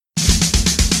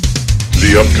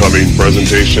The upcoming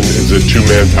presentation is a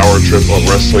two-man power trip of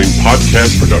wrestling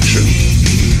podcast production.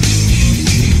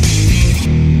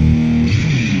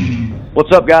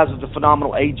 What's up, guys? It's the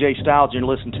phenomenal AJ Styles, and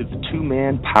you're listening to the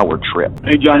two-man power trip.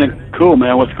 Hey, Johnny. Cool,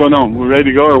 man. What's going on? We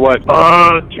ready to go or what?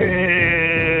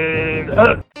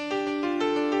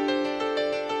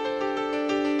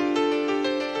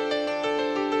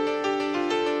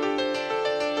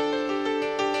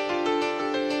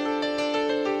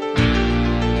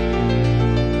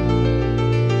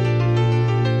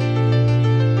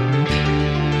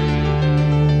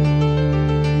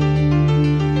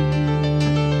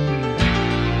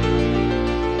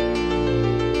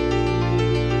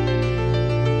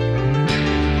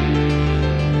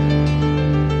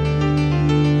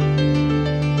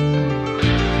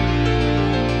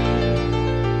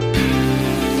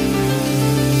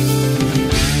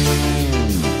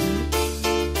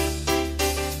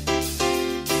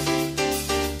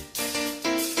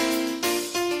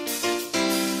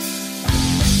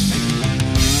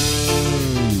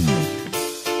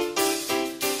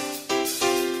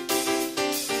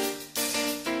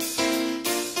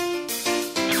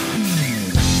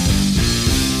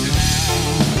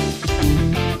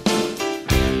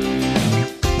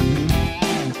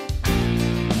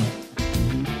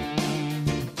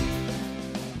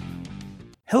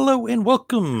 Hello and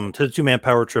welcome to the two-man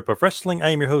power trip of wrestling. I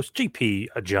am your host, JP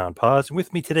John Paz. And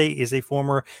with me today is a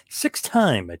former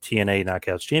six-time TNA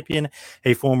Knockouts champion,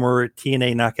 a former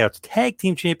TNA Knockouts tag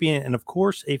team champion, and of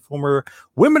course, a former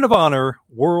Women of Honor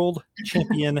world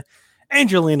champion,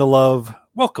 Angelina Love.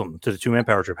 Welcome to the two-man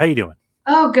power trip. How you doing?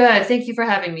 Oh, good. Thank you for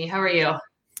having me. How are you?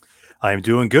 I'm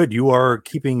doing good. You are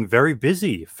keeping very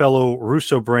busy, fellow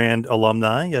Russo brand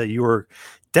alumni. You are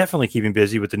definitely keeping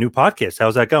busy with the new podcast.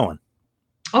 How's that going?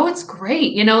 Oh, it's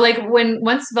great. You know, like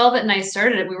once Velvet and I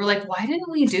started it, we were like, why didn't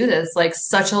we do this like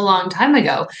such a long time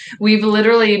ago? We've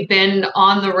literally been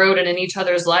on the road and in each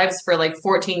other's lives for like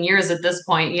 14 years at this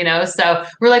point, you know? So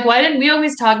we're like, why didn't we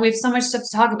always talk? We have so much stuff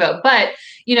to talk about, but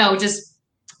you know, just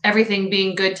everything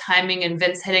being good timing and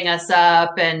Vince hitting us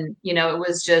up. And, you know, it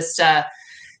was just,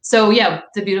 so yeah,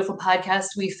 the beautiful podcast,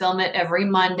 we film it every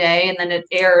Monday and then it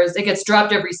gets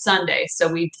dropped every Sunday.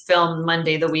 So we film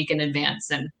Monday the week in advance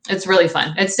and it's really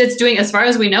fun. It's doing, as far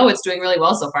as we know, it's doing really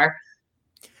well so far.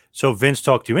 So Vince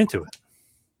talked you into it.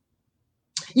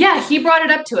 Yeah, he brought it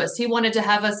up to us. He wanted to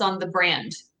have us on the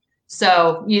brand.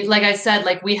 So like I said,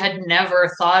 like we had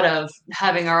never thought of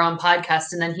having our own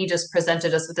podcast. And then he just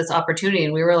presented us with this opportunity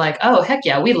and we were like, oh, heck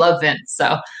yeah, we love Vince.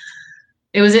 So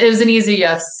it was an easy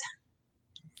yes.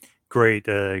 Great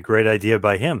idea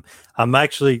by him. I'm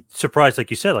actually surprised, like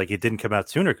you said, like it didn't come out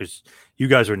sooner because you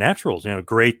guys are naturals. You know,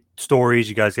 great stories.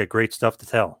 You guys got great stuff to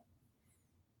tell.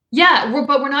 Yeah,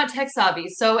 but we're not tech savvy.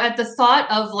 So at the thought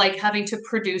of like having to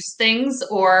produce things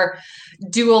or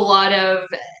do a lot of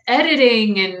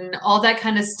editing and all that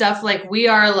kind of stuff, like we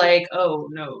are like, oh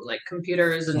no, like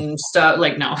computers and stuff,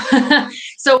 like no.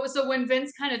 So when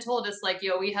Vince kind of told us like,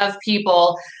 yo, we have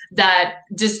people that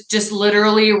just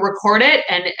literally record it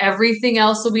and everything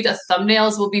else will be, the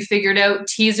thumbnails will be figured out,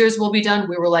 teasers will be done.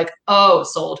 We were like, oh,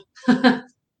 sold.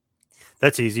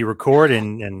 That's easy. Record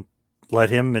and let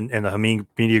him and the Hameen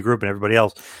Media Group and everybody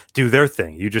else do their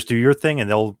thing. You just do your thing and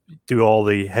they'll do all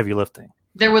the heavy lifting.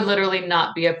 There would literally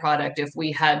not be a product if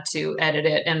we had to edit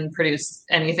it and produce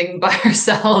anything by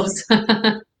ourselves.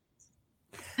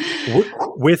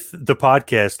 With the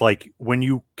podcast, like when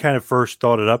you kind of first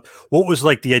thought it up, what was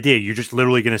like the idea? You're just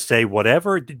literally going to say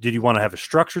whatever? Did you want to have a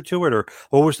structure to it or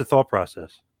what was the thought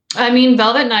process? I mean,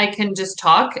 Velvet and I can just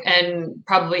talk and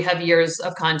probably have years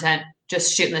of content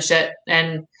just shooting the shit.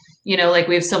 And you know, like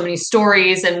we have so many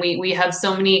stories and we have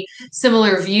so many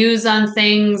similar views on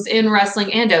things in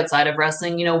wrestling and outside of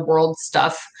wrestling, you know, world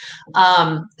stuff.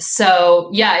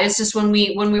 So yeah, it's just when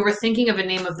we were thinking of a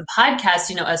name of the podcast,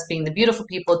 you know, us being the beautiful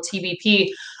people, TBP,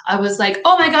 I was like,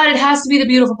 oh my God, it has to be the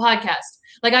beautiful podcast.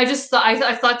 Like I just thought,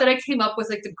 I thought that I came up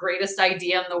with like the greatest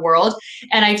idea in the world.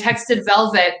 And I texted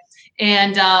Velvet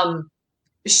and,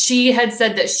 she had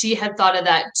said that she had thought of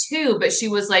that too, but she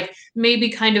was like maybe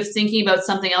kind of thinking about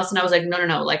something else. And I was like,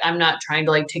 no. Like, I'm not trying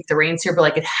to like take the reins here, but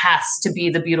like, it has to be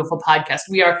the beautiful podcast.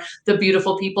 We are the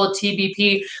beautiful people,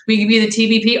 TBP. We can be the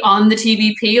TBP on the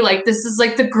TBP. Like, this is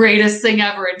like the greatest thing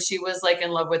ever. And she was like in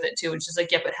love with it too. And she's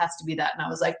like, yep, it has to be that. And I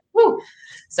was like, whoo.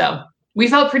 So we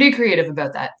felt pretty creative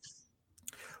about that.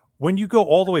 When you go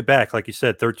all the way back, like you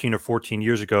said, 13 or 14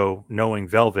 years ago, knowing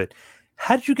Velvet,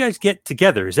 how did you guys get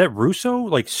together? Is that Russo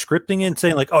like scripting and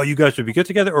saying like, oh, you guys would be good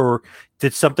together? Or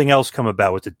did something else come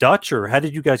about with the Dutch or how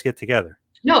did you guys get together?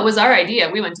 No, it was our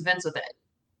idea. We went to Vince with it.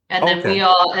 And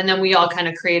then we all kind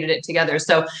of created it together.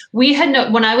 So we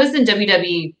had when I was in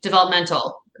WWE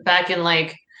developmental back in when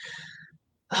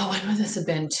would this have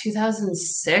been?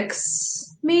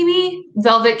 2006, maybe.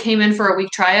 Velvet came in for a week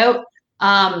tryout.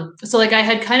 So like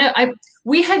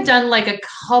we had done like a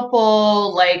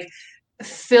couple like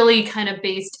Philly kind of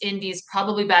based indies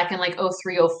probably back in like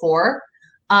 03, 04.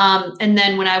 And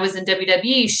then when I was in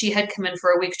WWE, she had come in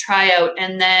for a week tryout.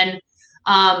 And then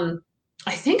I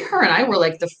think her and I were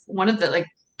like one of the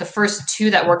first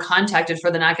two that were contacted for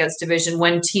the Knockouts division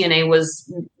when TNA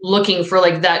was looking for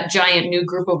like that giant new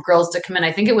group of girls to come in.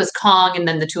 I think it was Kong and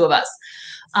then the two of us.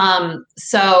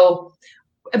 So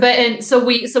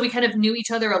we kind of knew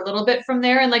each other a little bit from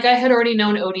there. And like I had already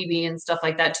known ODB and stuff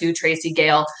like that too, Tracy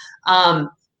Gale.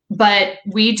 But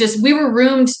we were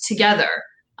roomed together.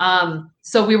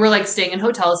 So we were like staying in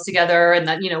hotels together and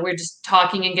that, we're just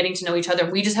talking and getting to know each other.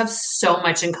 We just have so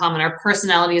much in common. Our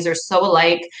personalities are so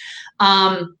alike,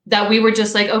 that we were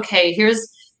just like, okay, here's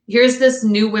this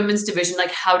new women's division.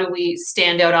 Like, how do we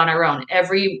stand out on our own?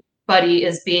 Everybody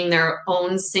is being their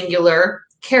own singular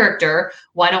character.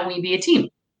 Why don't we be a team?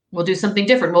 We'll do something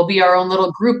different. We'll be our own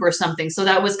little group or something. So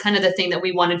that was kind of the thing that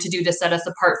we wanted to do to set us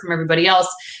apart from everybody else,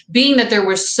 being that there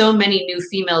were so many new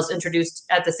females introduced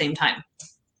at the same time.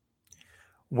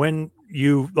 When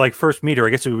you first meet her,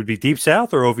 I guess it would be Deep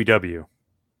South or OVW?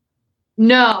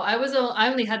 No, I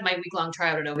only had my week-long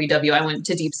tryout at OVW. I went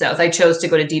to Deep South. I chose to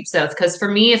go to Deep South because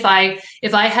for me, if I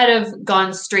had have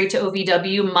gone straight to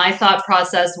OVW, my thought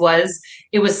process was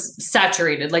it was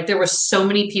saturated. Like there were so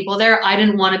many people there. I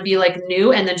didn't want to be like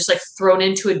new and then just like thrown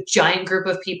into a giant group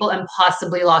of people and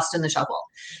possibly lost in the shuffle.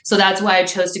 So that's why I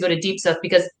chose to go to Deep South,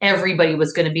 because everybody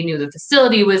was going to be new. The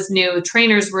facility was new,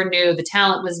 trainers were new, the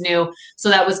talent was new. So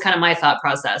that was kind of my thought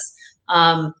process.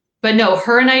 But no,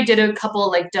 her and I did a couple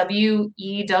like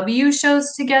WEW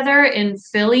shows together in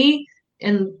Philly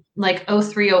in like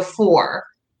 03, 04.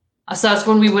 So that's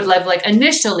when we would have like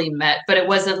initially met, but it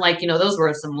wasn't like, those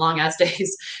were some long ass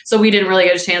days. So we didn't really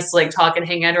get a chance to like talk and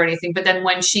hang out or anything. But then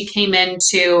when she came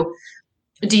into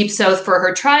Deep South for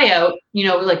her tryout,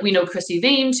 like we know Chrissy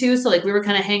Vane too. So like we were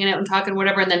kind of hanging out and talking,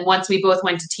 whatever. And then once we both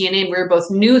went to TNA and we were both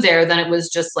new there, then it was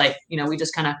just like, we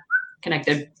just kind of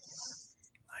connected.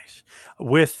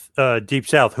 With Deep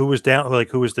South, who was down? Like,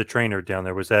 who was the trainer down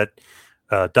there? Was that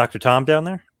Dr. Tom down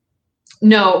there?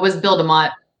 No, it was Bill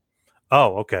DeMott.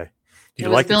 Oh, okay. It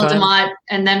was Bill DeMott,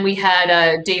 and then we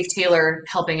had Dave Taylor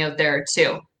helping out there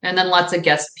too, and then lots of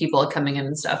guest people coming in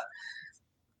and stuff.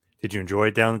 Did you enjoy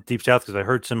it down at Deep South? Because I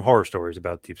heard some horror stories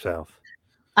about Deep South.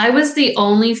 I was the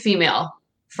only female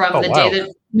from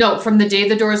the day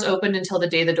the doors opened until the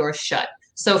day the doors shut.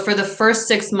 So for the first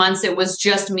 6 months, it was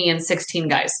just me and 16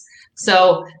 guys.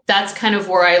 So that's kind of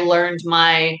where I learned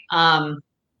my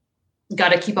got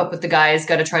to keep up with the guys,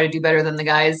 got to try to do better than the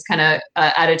guys kind of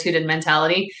attitude and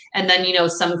mentality. And then,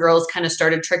 some girls kind of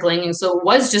started trickling. And so it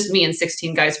was just me and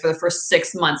 16 guys for the first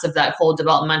 6 months of that whole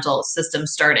developmental system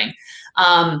starting.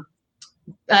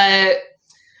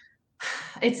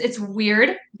 It's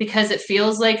weird because it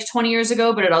feels like 20 years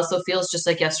ago, but it also feels just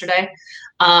like yesterday.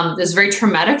 It was very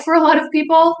traumatic for a lot of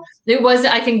people.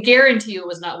 I can guarantee you it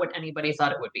was not what anybody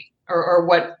thought it would be or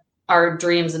what our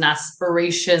dreams and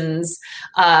aspirations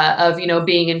of,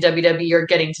 being in WWE or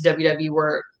getting to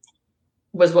WWE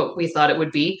was what we thought it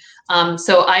would be.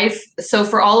 So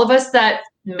for all of us that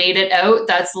made it out,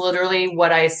 that's literally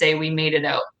what I say, we made it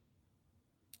out.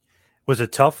 Was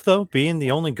it tough though, being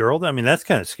the only girl? I mean, that's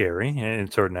kind of scary in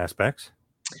certain aspects.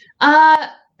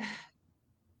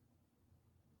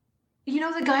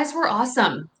 The guys were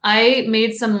awesome. I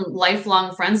made some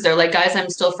lifelong friends there, like guys I'm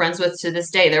still friends with to this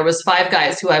day. There was 5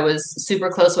 guys who I was super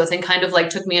close with and kind of like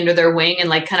took me under their wing and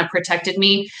like kind of protected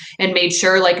me and made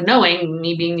sure, like knowing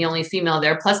me being the only female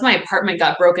there. Plus my apartment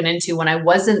got broken into when I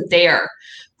wasn't there,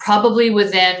 probably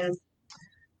within,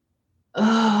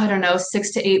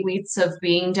 6 to 8 weeks of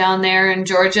being down there in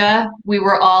Georgia. We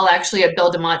were all actually at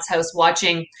Bill DeMott's house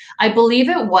watching, I believe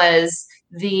it was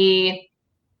the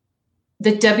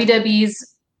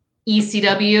WWE's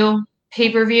ECW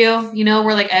pay-per-view,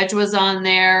 where like Edge was on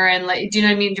there and like, do you know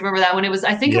what I mean? Do you remember that one? It was,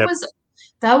 I think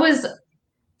that was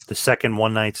the second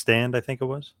one night stand. I think it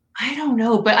was. I don't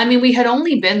know, but I mean, we had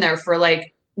only been there for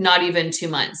like not even 2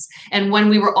 months. And when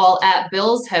we were all at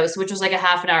Bill's house, which was like a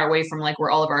half an hour away from like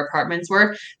where all of our apartments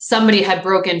were, somebody had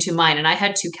broke into mine and I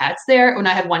had 2 cats there. When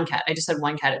I had 1 cat, I just had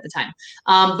 1 cat at the time.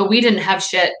 But we didn't have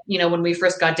shit, when we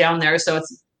first got down there. So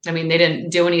they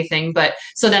didn't do anything, but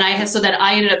so then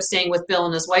I ended up staying with Bill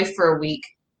and his wife for a week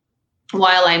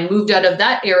while I moved out of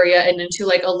that area and into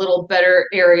like a little better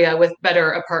area with better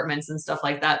apartments and stuff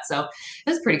like that. So it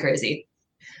was pretty crazy.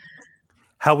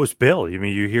 How was Bill? I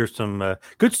mean, you hear some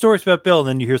good stories about Bill, and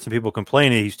then you hear some people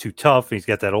complaining he's too tough. He's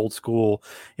got that old school,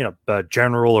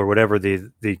 general or whatever,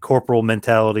 the corporal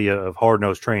mentality of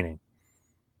hard-nosed training.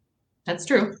 That's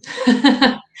true.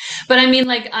 But I mean,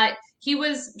 he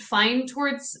was fine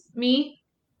towards me.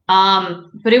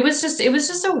 But it was just a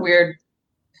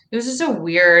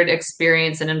weird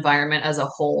experience and environment as a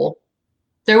whole.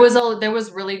 There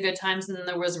was really good times, and then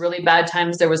there was really bad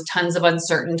times. There was tons of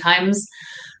uncertain times.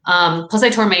 Plus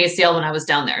I tore my ACL when I was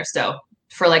down there. So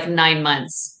for like 9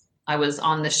 months, I was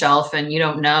on the shelf, and you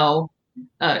don't know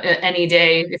any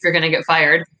day if you're going to get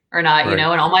fired or not, right.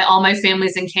 And all my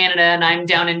family's in Canada, and I'm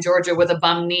down in Georgia with a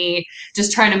bum knee,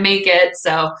 just trying to make it.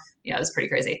 So yeah, it was pretty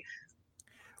crazy.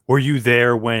 Were you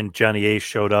there when Johnny Ace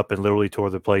showed up and literally tore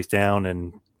the place down?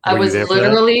 And I was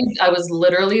literally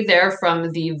there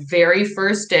from the very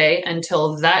first day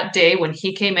until that day when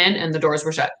he came in and the doors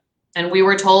were shut. And we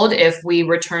were told if we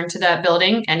returned to that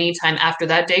building anytime after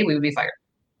that day, we would be fired.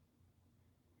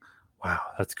 Wow,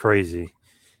 that's crazy.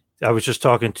 I was just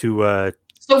talking to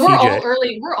so we're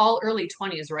TJ. all early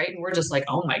 20s, right? And we're just like,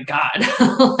 oh my God.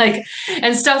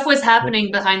 And stuff was happening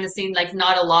behind the scene, like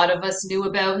not a lot of us knew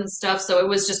about and stuff. So it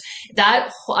was just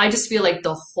that, I just feel like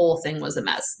the whole thing was a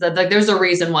mess. There's a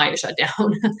reason why it shut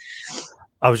down.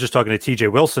 I was just talking to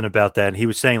TJ Wilson about that, and he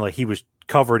was saying like he was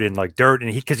covered in like dirt,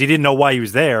 and because he didn't know why he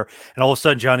was there, and all of a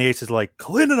sudden Johnny Ace is like,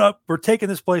 clean it up, we're taking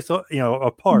this place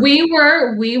apart. We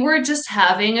were just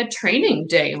having a training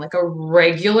day, like a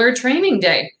regular training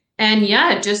day. And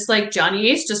yeah, just like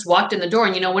Johnny Ace just walked in the door,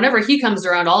 and whenever he comes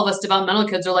around, all of us developmental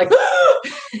kids are like,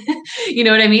 you know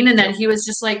what I mean? And then he was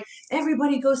just like,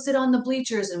 everybody go sit on the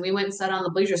bleachers, and we went and sat on the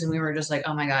bleachers, and we were just like,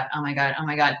 oh my God, oh my God, oh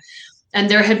my God. And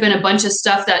there had been a bunch of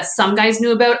stuff that some guys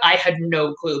knew about. I had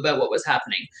no clue about what was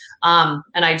happening.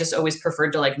 And I just always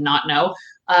preferred to like not know.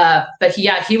 But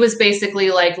he was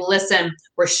basically like, listen,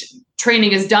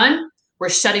 training is done. We're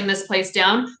shutting this place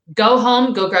down. Go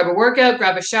home, go grab a workout,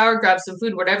 grab a shower, grab some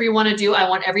food, whatever you want to do. I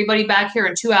want everybody back here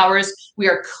in 2 hours. We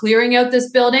are clearing out this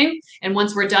building. And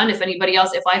once we're done, if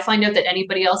I find out that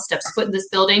anybody else steps foot in this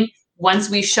building, once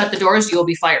we shut the doors, you will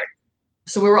be fired.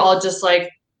 So we were all just like,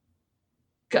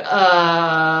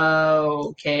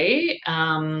 okay.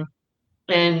 And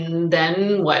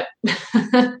then what?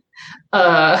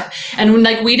 And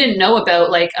like we didn't know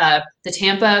about like the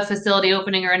Tampa facility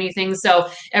opening or anything. So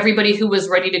everybody who was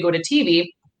ready to go to TV,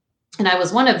 and I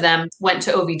was one of them, went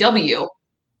to OVW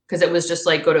because it was just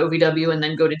like go to OVW and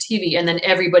then go to TV. And then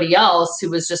everybody else who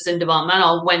was just in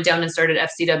developmental went down and started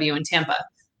FCW in Tampa.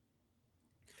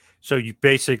 So you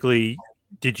basically,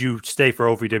 did you stay for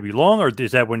OVW long, or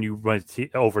is that when you went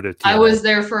over to TNA? I was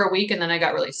there for a week and then I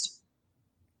got released.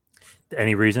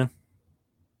 Any reason?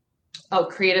 Oh,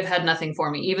 creative had nothing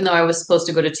for me, even though I was supposed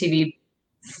to go to TV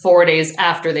 4 days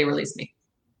after they released me.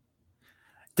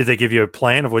 Did they give you a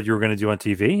plan of what you were going to do on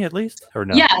TV at least, or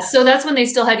no? Yeah, so that's when they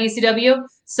still had ECW.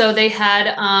 So they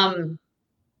had, I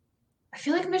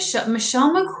feel like Michelle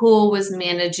McCool was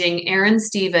managing Aaron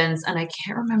Stevens, and I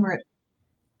can't remember it.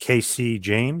 KC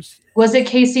James? Was it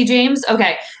KC James?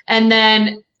 Okay. And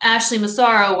then Ashley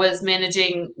Massaro was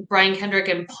managing Brian Kendrick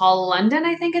and Paul London,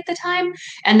 I think, at the time.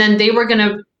 And then they were going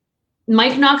to,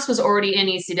 Mike Knox was already in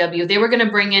ECW. They were going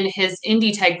to bring in his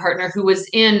indie tag partner who was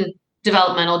in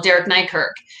developmental, Derek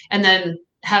Nykirk, and then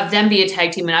have them be a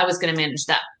tag team, and I was going to manage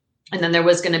them. And then there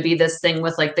was going to be this thing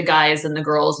with like the guys and the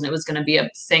girls, and it was going to be a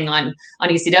thing on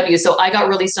ECW. So I got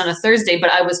released on a Thursday,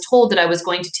 but I was told that I was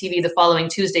going to TV the following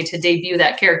Tuesday to debut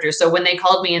that character. So when they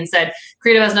called me and said,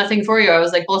 creative has nothing for you, I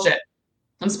was like, bullshit.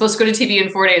 I'm supposed to go to TV in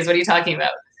 4 days. What are you talking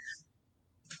about?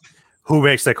 Who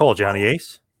makes that call? Johnny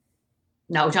Ace?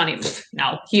 No, Johnny,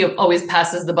 no. He always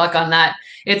passes the buck on that.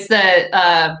 It's the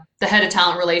head of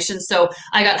talent relations. So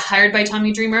I got hired by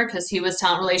Tommy Dreamer because he was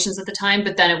talent relations at the time,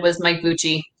 but then it was Mike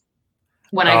Bucci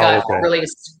when I got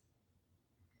released.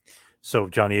 So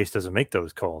Johnny Ace doesn't make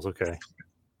those calls. Okay.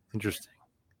 Interesting.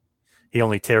 He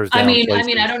only tears down. I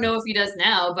mean, I don't know if he does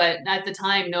now, but at the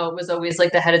time, no, it was always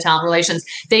like the head of talent relations.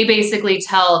 They basically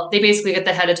get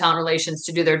the head of talent relations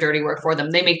to do their dirty work for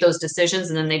them. They make those decisions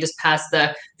and then they just pass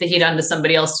the heat on to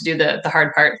somebody else to do the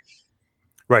hard part.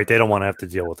 Right. They don't want to have to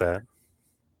deal with that.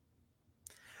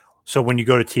 So when you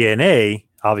go to TNA,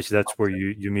 obviously that's where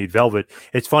you meet Velvet.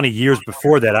 It's funny, years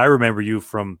before that, I remember you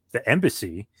from the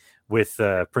Embassy with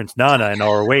Prince Nana and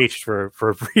ROH for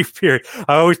a brief period.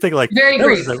 I always think like very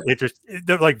brief,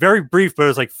 like very brief, but it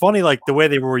was like funny, like the way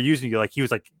they were using you. Like he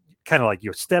was like kind of like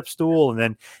your step stool, and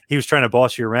then he was trying to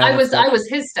boss you around. I was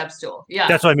his step stool. Yeah.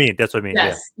 That's what I mean.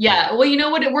 Yes. Yeah. Well, you know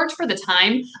what? It worked for the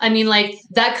time. I mean, like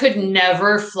that could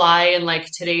never fly in like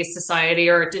today's society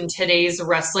or in today's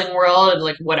wrestling world, and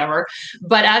like whatever.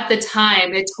 But at the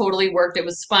time, it totally worked. It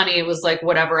was funny. It was like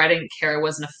whatever. I didn't care. I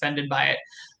wasn't offended by it.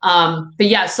 But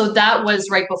yeah, so that was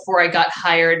right before I got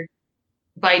hired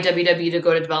by WWE to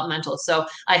go to developmental. So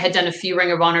I had done a few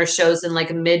Ring of Honor shows in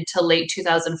like mid to late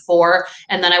 2004.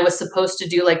 And then I was supposed to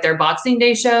do like their Boxing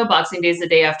Day show. Boxing Day is the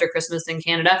day after Christmas in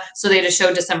Canada. So they had a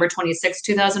show December 26,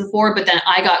 2004. But then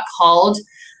I got called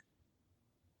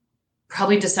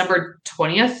probably December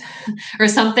 20th or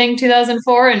something,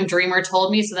 2004. And Dreamer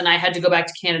told me. So then I had to go back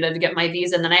to Canada to get my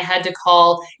visa. And then I had to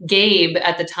call Gabe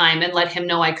at the time and let him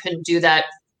know I couldn't do that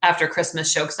after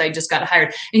Christmas show because I just got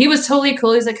hired. And he was totally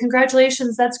cool. He's like,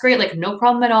 congratulations, that's great. Like, no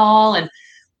problem at all. And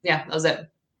yeah, that was it.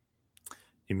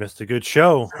 You missed a good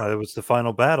show. It was the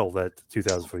final battle that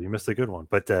 2004. You missed a good one.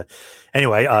 But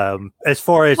anyway, as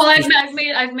far as I've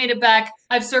made it back.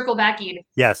 I've circled back, Ed.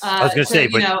 Yes, I was going to say,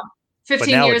 but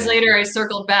 15 years later, I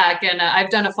circled back, and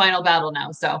I've done a final battle now.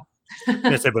 So.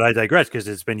 But I digress because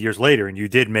it's been years later, and you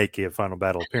did make a final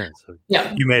battle appearance. So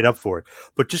yeah, you made up for it.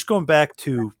 But just going back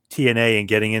to TNA and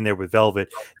getting in there with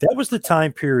Velvet, that was the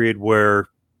time period where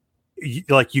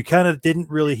you kind of didn't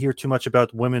really hear too much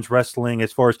about women's wrestling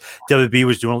as far as WB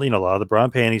was doing, a lot of the bra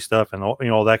and panty stuff and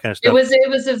all that kind of stuff. It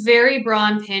was a very bra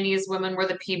and panties. Women were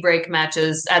the pee break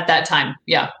matches at that time.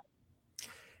 Yeah.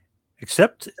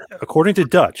 Except, according to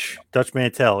Dutch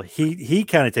Mantel, he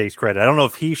kind of takes credit. I don't know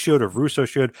if he should or Russo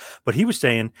should, but he was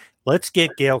saying, let's get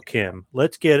Gail Kim,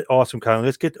 let's get Awesome Kong,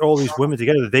 let's get all these women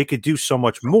together. They could do so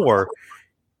much more.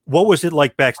 What was it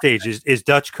like backstage? Is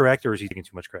Dutch correct, or is he taking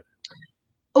too much credit?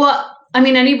 Well, I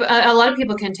mean, a lot of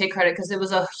people can take credit because it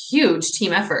was a huge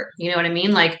team effort. You know what I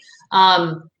mean? Like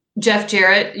Jeff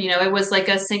Jarrett, it was like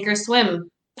a sink or swim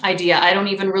idea. I don't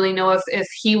even really know if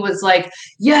he was like,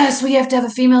 yes, we have to have a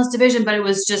females division, but it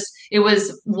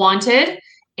was wanted.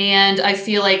 And I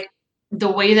feel like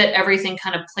the way that everything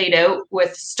kind of played out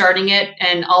with starting it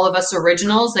and all of us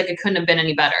originals, like it couldn't have been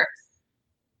any better.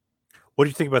 What do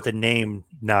you think about the name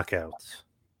Knockouts?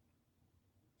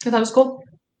 I thought it was cool.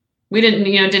 We didn't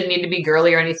need to be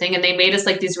girly or anything. And they made us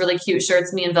like these really cute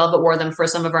shirts. Me and Velvet wore them for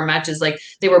some of our matches. Like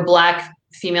they were black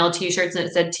female t-shirts and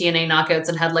it said TNA Knockouts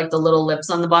and had like the little lips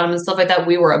on the bottom and stuff like that.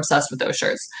 We were obsessed with those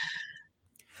shirts.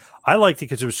 I liked it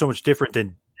because it was so much different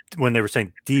than when they were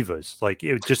saying divas. Like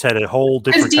it just had a whole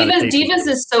different divas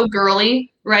is so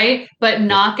girly, right? But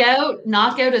knockout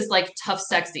is like tough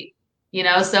sexy,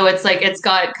 so it's like it's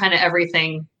got kind of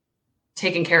everything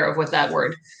taken care of with that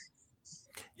word.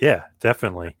 Yeah,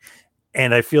 definitely.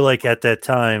 And I feel like at that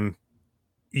time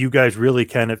you guys really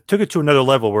kind of took it to another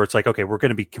level where it's like, okay, we're going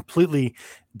to be completely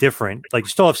different. Like, you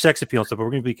still have sex appeal and stuff, but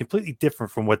we're going to be completely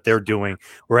different from what they're doing.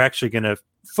 We're actually going to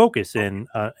focus in,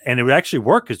 and it would actually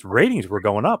work because ratings were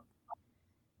going up.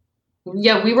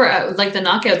 Yeah, we were like the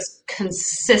Knockouts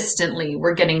consistently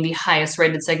were getting the highest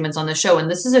rated segments on the show.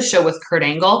 And this is a show with Kurt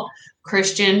Angle,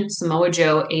 Christian, Samoa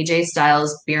Joe, AJ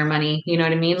Styles, Beer Money. You know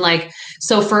what I mean? Like,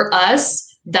 so for us,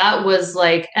 that was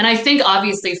like, and I think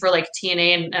obviously for like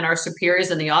TNA and our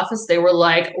superiors in the office, they were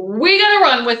like, we got to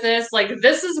run with this. Like,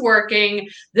 this is working.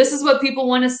 This is what people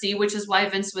want to see, which is why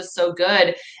Vince was so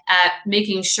good at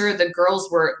making sure the girls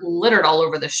were littered all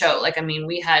over the show. Like, I mean,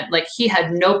 he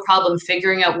had no problem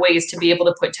figuring out ways to be able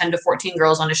to put 10 to 14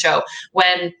 girls on a show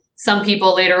when some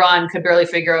people later on could barely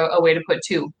figure out a way to put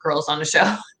 2 girls on a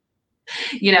show.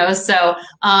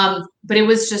 But it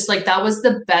was just like, that was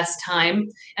the best time.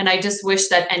 And I just wish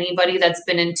that anybody that's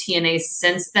been in TNA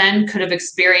since then could have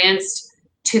experienced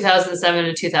 2007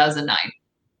 to 2009.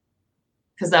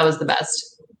 Because that was the best.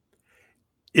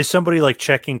 Is somebody like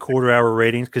checking quarter-hour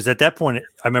ratings? Because at that point,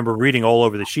 I remember reading all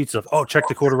over the sheets of, check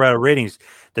the quarter-hour ratings.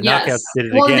 The Knockouts did it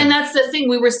again. Well, then that's the thing.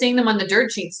 We were seeing them on the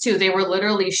dirt sheets, too. They were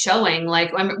literally showing.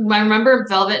 Like, I remember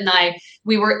Velvet and I,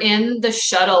 we were in the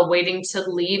shuttle waiting to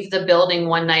leave the building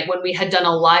one night when we had done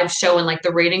a live show and, like,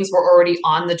 the ratings were already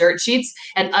on the dirt sheets.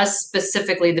 And us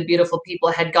specifically, the beautiful people,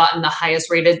 had gotten the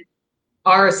highest rated.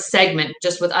 Our segment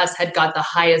just with us had got the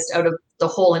highest out of the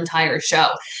whole entire show.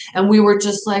 And we were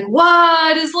just like,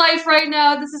 what is life right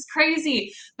now? This is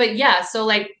crazy. But yeah, so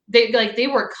they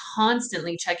were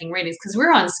constantly checking ratings because we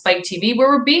were on Spike TV where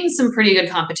we're being some pretty good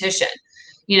competition,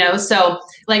 so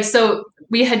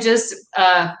we had just,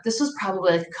 this was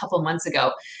probably like a couple months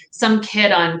ago, some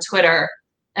kid on Twitter,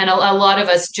 and a lot of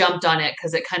us jumped on it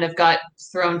because it kind of got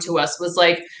thrown to us, was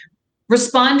like,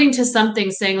 responding to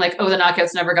something saying like, oh, the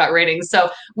Knockouts never got ratings. So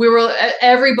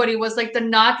everybody was like, the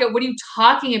Knockout, what are you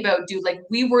talking about, dude? Like,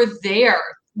 we were there.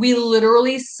 we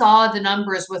literally saw the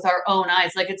numbers with our own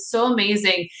eyes. Like, it's so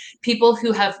amazing. People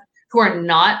who are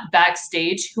not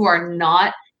backstage, who are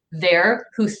not there,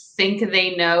 who think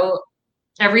they know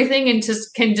everything and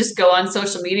can just go on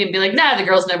social media and be like, nah, the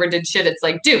girls never did shit. It's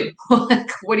like, dude,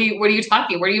 what are you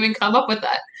talking? Where do you even come up with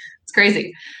that? It's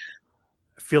crazy.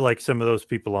 I feel like some of those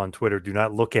people on Twitter do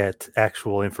not look at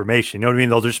actual information. You know what I mean?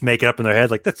 They'll just make it up in their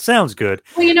head. Like, that sounds good.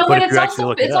 Well, you know what?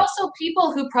 It's also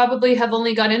people who probably have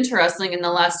only got into wrestling in the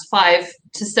last 5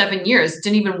 to 7 years,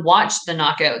 didn't even watch the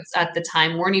knockouts at the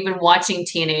time, weren't even watching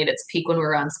TNA at its peak when we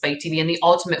were on Spike TV, and the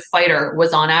Ultimate Fighter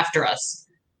was on after us,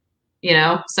 you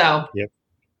know? So. Yep.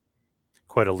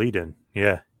 Quite a lead in.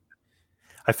 Yeah.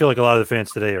 I feel like a lot of the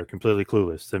fans today are completely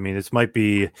clueless. I mean, this might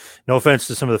be, no offense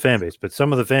to some of the fan base, but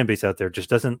some of the fan base out there just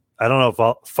doesn't, I don't know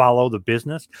if follow the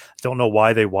business. I don't know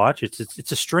why they watch.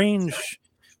 It's a strange,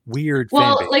 weird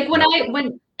fan base. Like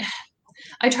when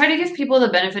I try to give people the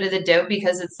benefit of the doubt,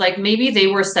 because it's like, maybe they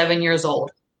were 7 years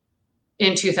old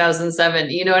in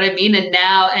 2007, you know what I mean? And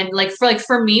now, and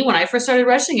for me, when I first started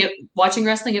watching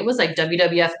wrestling, it was like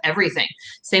WWF everything.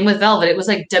 Same with Velvet. It was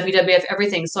like WWF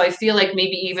everything. So I feel like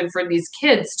maybe even for these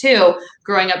kids too,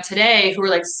 growing up today, who are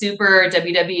like super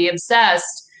WWE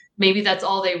obsessed, maybe that's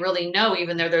all they really know,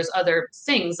 even though there's other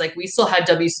things. Like, we still had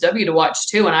WCW to watch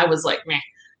too. And I was like, meh.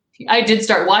 I did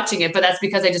start watching it, but that's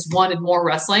because I just wanted more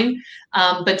wrestling.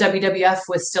 But WWF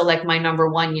was still like my number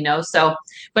one, you know? So,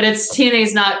 but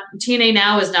TNA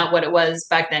now is not what it was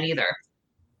back then either.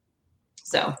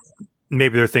 So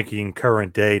maybe they're thinking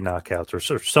current day knockouts or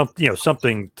something, you know,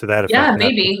 something to that effect. Yeah,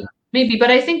 maybe.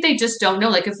 But I think they just don't know.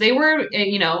 Like, if they were,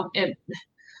 you know,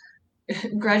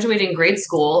 graduating grade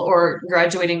school or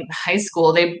graduating high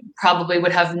school, they probably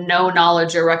would have no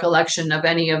knowledge or recollection of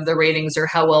any of the ratings or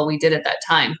how well we did at that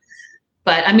time.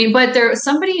 But I mean, there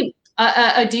somebody,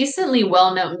 a decently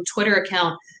well-known Twitter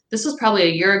account, this was probably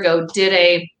a year ago, did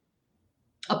a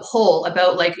poll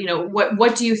about, like, you know,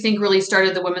 what do you think really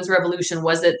started the women's revolution?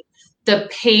 Was it the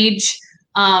Paige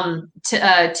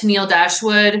Tennille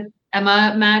Dashwood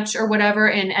Emma match or whatever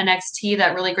in NXT,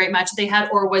 that really great match they had,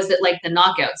 or was it like the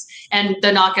knockouts? And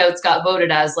the knockouts got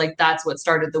voted as like, that's what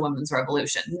started the women's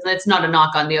revolution. It's not a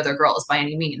knock on the other girls by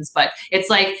any means, but it's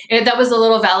like, that was a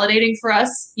little validating for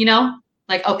us, you know,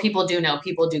 like, oh, people do know,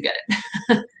 people do get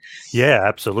it. Yeah,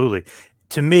 absolutely.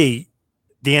 To me,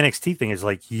 the NXT thing is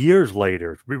like years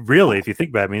later, really, if you think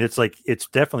about it. I mean, it's like, it's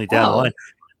definitely down the line.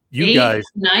 You guys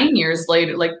 9 years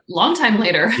later, like long time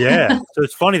later. Yeah. So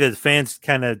it's funny that fans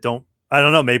kind of don't, I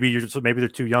don't know, maybe they're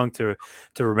too young to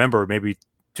remember, maybe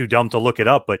too dumb to look it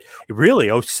up, but really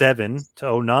 07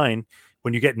 to 09,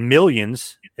 when you get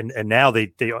millions, and now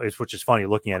they which is funny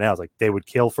looking at now, it's like they would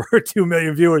kill for 2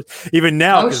 million viewers even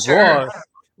now. Sure.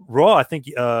 Raw, I think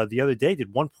the other day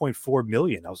did 1.4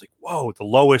 million. I was like, whoa, the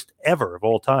lowest ever of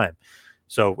all time.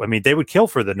 So, I mean, they would kill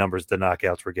for the numbers the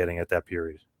knockouts were getting at that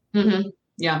period. Mm-hmm.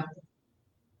 Yeah.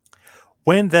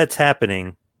 When that's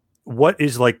happening, what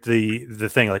is like the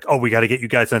thing? Like, oh, we got to get you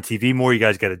guys on TV more. You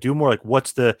guys got to do more. Like,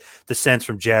 what's the sense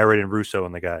from Jarrett and Russo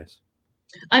and the guys?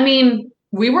 I mean,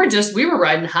 we were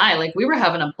riding high. Like, we were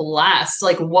having a blast.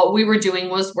 Like, what we were doing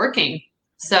was working.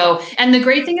 So, and the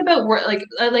great thing about work, like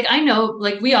I know,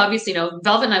 like, we obviously know,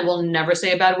 Velvet and I will never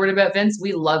say a bad word about Vince.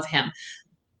 We love him.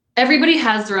 Everybody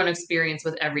has their own experience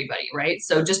with everybody, right?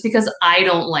 So just because I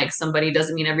don't like somebody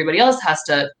doesn't mean everybody else has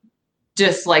to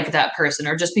dislike that person,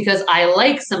 or just because I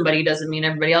like somebody doesn't mean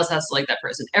everybody else has to like that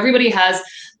person. Everybody has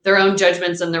their own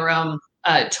judgments and their own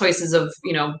choices of,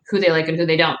 you know, who they like and who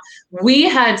they don't. We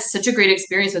had such a great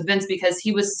experience with Vince because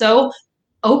he was so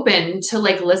open to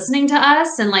like listening to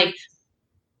us and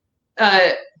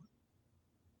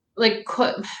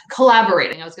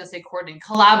collaborating. I was going to say coordinating,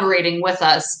 collaborating with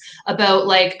us about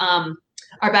like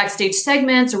our backstage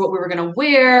segments or what we were going to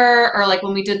wear, or like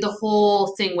when we did the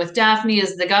whole thing with Daphne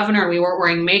as the governor and we weren't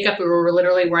wearing makeup, we were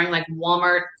literally wearing like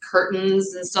Walmart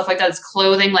curtains and stuff like that as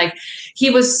clothing. Like, he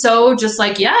was so just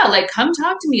like, yeah, like, come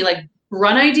talk to me, like,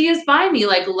 run ideas by me,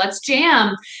 like, let's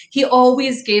jam. He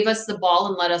always gave us the ball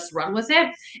and let us run with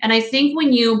it. And I think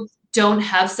when you don't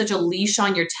have such a leash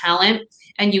on your talent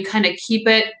and you kind of keep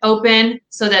it open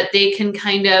so that they can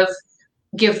kind of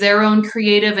give their own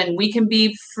creative and we can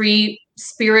be free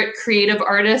spirit creative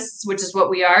artists, which is what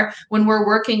we are, when we're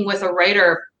working with a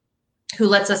writer who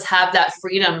lets us have that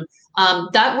freedom,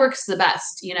 that works the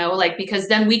best, you know, like, because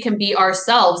then we can be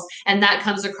ourselves and that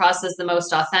comes across as the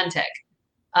most authentic.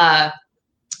 And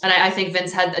I think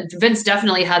Vince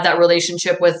definitely had that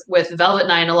relationship with Velvet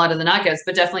and I and a lot of the knockouts,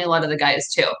 but definitely a lot of the guys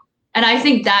too. And I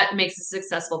think that makes a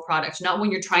successful product, not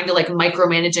when you're trying to like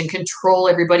micromanage and control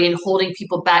everybody and holding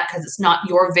people back because it's not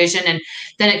your vision. And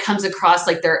then it comes across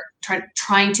like they're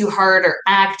trying too hard or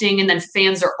acting, and then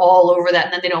fans are all over that,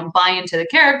 and then they don't buy into the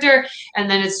character.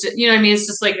 And then it's just, you know what I mean? It's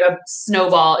just like a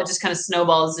snowball. It just kind of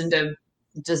snowballs into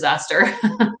disaster.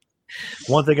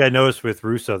 One thing I noticed with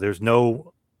Russo, there's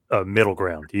no middle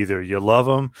ground. Either you love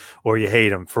him or you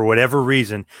hate him for whatever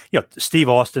reason. You know, Steve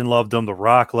Austin loved him, The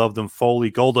Rock loved him, Foley,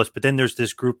 Goldust, but then there's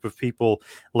this group of people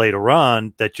later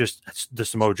on that just the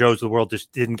Samoa Joes of the world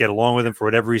just didn't get along with him for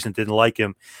whatever reason, didn't like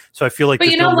him. So I feel like, but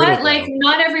you know what? Like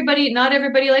not everybody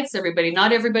likes everybody.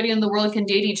 Not everybody in the world can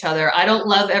date each other. I don't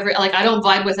love I don't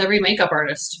vibe with every makeup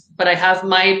artist, but I have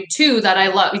my two that I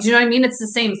love. Do you know what I mean? It's the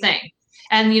same thing.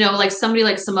 And you know, like somebody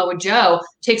like Samoa Joe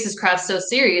takes his craft so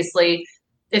seriously.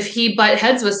 If he butt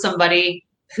heads with somebody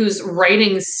who's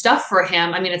writing stuff for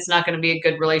him, I mean, it's not going to be a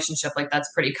good relationship. Like that's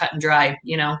pretty cut and dry,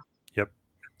 you know? Yep.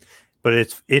 But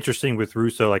it's interesting with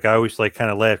Russo. Like I always like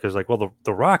kind of laugh because like, well,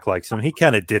 the Rock likes him. He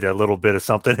kind of did a little bit of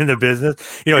something in the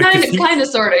business, you know, kind of,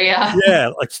 sort of. Yeah.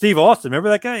 Yeah. Like Steve Austin. Remember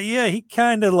that guy? Yeah. He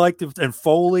kind of liked it. And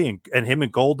Foley and him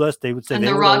and Goldust, they would say, and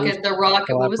the Rock,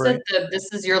 what was it? The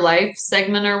This Is Your Life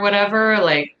segment or whatever.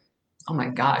 Like, oh my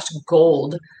gosh,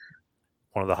 gold.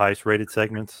 One of the highest rated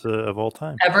segments of all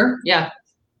time ever. Yeah.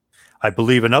 I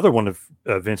believe another one of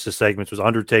Vince's segments was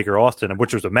Undertaker Austin,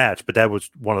 which was a match, but that was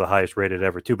one of the highest rated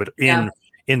ever too. But in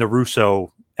the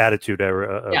Russo Attitude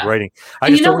era of writing,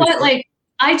 you know what? Like,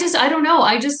 I don't know.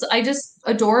 I just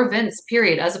adore Vince,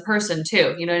 period, as a person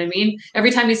too. You know what I mean?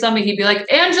 Every time he saw me, he'd be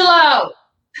like, Angelo.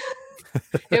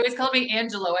 He always called me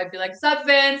Angelo. I'd be like, sup,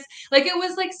 Vince? Like, it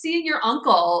was like seeing your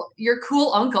uncle, your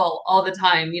cool uncle all the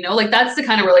time, you know? Like, that's the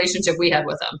kind of relationship we had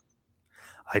with him.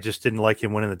 I just didn't like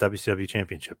him winning the WCW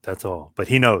championship. That's all. But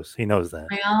he knows that.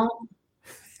 Well,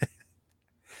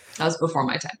 that was before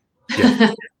my time.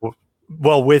 Yeah.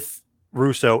 Well, with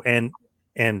Russo and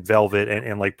Velvet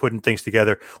and like putting things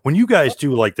together, when you guys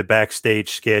do like the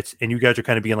backstage skits and you guys are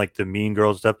kind of being like the mean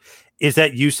girls stuff, is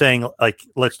that you saying like,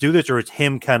 let's do this, or it's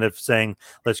him kind of saying,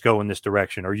 let's go in this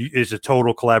direction, or is it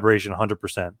total collaboration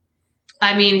 100%?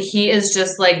 I mean, he is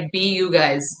just like, be you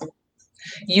guys.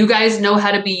 You guys know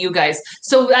how to be you guys.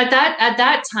 So at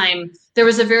that time, there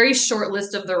was a very short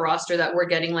list of the roster that were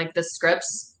getting like the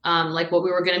scripts, like what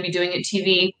we were going to be doing at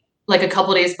TV, like a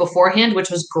couple days beforehand,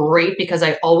 which was great because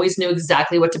I always knew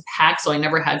exactly what to pack. So I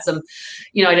never had some,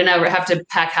 you know, I didn't ever have to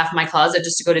pack half my closet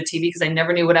just to go to TV because I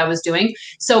never knew what I was doing.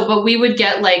 So, but we would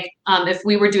get like, if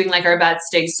we were doing like our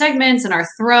backstage segments and our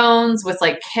thrones with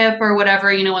like Kip or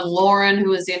whatever, you know, and Lauren, who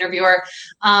was the interviewer,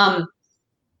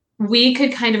 we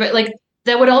could kind of like,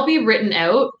 that would all be written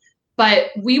out, but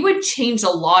we would change a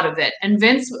lot of it. And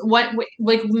Vince,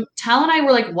 Tal and I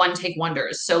were like one take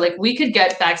wonders. So like we could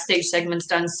get backstage segments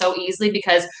done so easily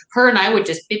because her and I would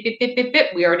just bip, bip, bip, bip,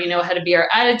 bip. We already know how to be our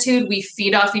attitude. We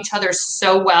feed off each other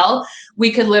so well.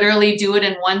 We could literally do it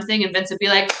in one thing and Vince would be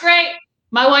like, great,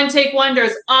 my one take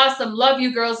wonders. Awesome. Love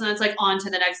you girls. And it's like on to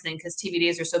the next thing because TV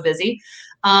days are so busy.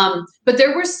 But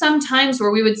there were some times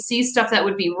where we would see stuff that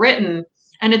would be written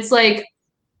and it's like,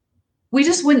 we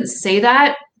just wouldn't say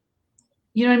that.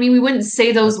 You know what I mean? We wouldn't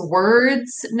say those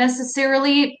words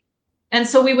necessarily. And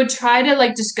so we would try to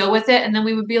like just go with it. And then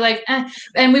we would be like, eh.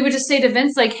 And we would just say to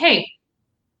Vince, like, hey,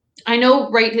 I know,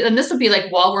 right. And this would be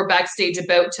like while we're backstage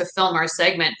about to film our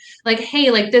segment, like, hey,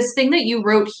 like this thing that you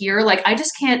wrote here, like, I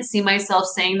just can't see myself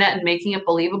saying that and making it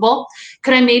believable.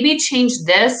 Could I maybe change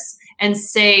this and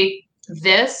say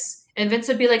this? And Vince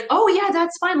would be like, oh yeah,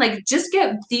 that's fine. Like just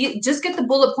get the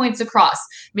bullet points across.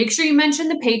 Make sure you mention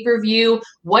the pay-per-view,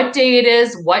 what day it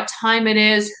is, what time it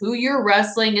is, who you're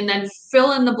wrestling, and then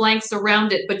fill in the blanks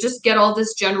around it, but just get all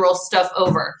this general stuff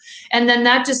over. And then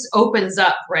that just opens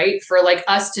up, right? For like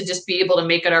us to just be able to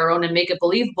make it our own and make it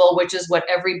believable, which is why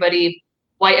everybody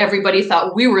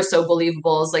thought we were so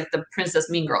believable as like the Princess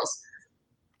Mean Girls.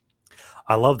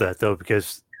 I love that though,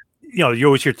 because you know, you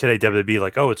always hear today WWE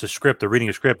like, oh, it's a script, they're reading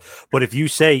a script. But if you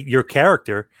say your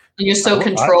character, and you're so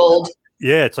controlled.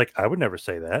 Yeah, it's like I would never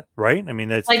say that, right? I mean,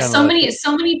 that's like so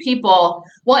many people.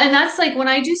 Well, and that's like when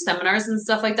I do seminars and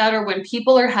stuff like that, or when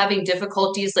people are having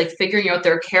difficulties like figuring out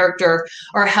their character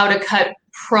or how to cut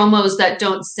promos that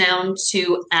don't sound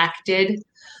too acted.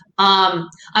 I'm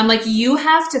like, you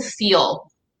have to feel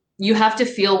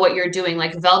what you're doing.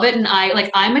 Like Velvet and I,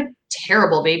 like I'm a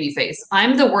terrible baby face.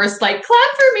 I'm the worst, like,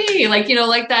 clap for me. Like, you know,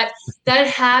 like that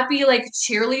happy, like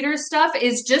cheerleader stuff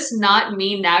is just not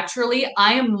me naturally.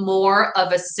 I am more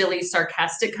of a silly,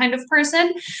 sarcastic kind of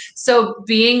person. So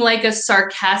being like a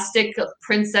sarcastic,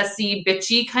 princessy,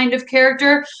 bitchy kind of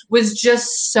character was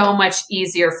just so much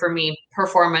easier for me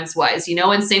performance wise, you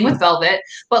know, and same with Velvet,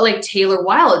 but like Taylor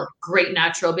Wilde, great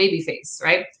natural baby face,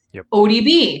 right? Yep.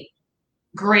 ODB,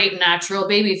 great natural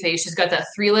baby face. She's got that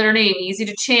 3-letter name, easy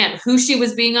to chant. Who she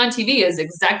was being on TV is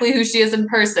exactly who she is in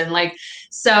person. Like,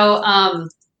 so,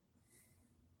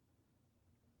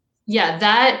 yeah,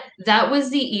 that was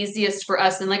the easiest for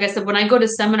us. And like I said, when I go to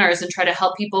seminars and try to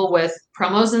help people with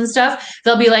promos and stuff,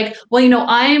 they'll be like, well, you know,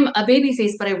 I'm a baby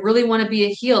face, but I really want to be a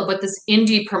heel. But this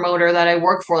indie promoter that I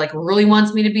work for, like, really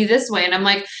wants me to be this way. And I'm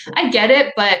like, I get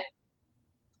it, but,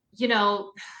 you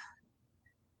know,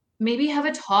 maybe have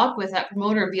a talk with that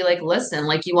promoter and be like, listen,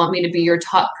 like, you want me to be your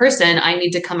top person. I need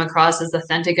to come across as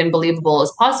authentic and believable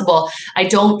as possible. I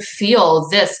don't feel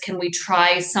this. Can we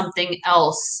try something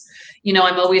else? You know,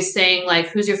 I'm always saying, like,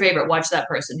 who's your favorite? Watch that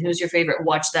person. Who's your favorite?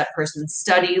 Watch that person.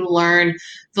 Study, learn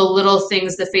the little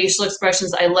things, the facial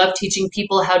expressions. I love teaching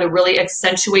people how to really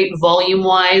accentuate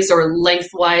volume-wise or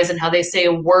length-wise and how they say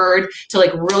a word to,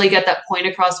 like, really get that point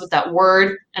across with that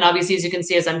word. And obviously, as you can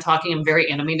see, as I'm talking, I'm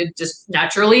very animated just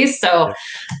naturally. So,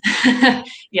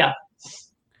 yeah.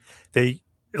 They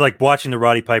like watching the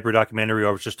Roddy Piper documentary. I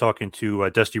was just talking to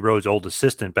Dusty Rhodes' old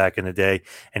assistant back in the day,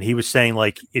 and he was saying,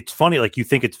 like, it's funny, like, you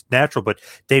think it's natural, but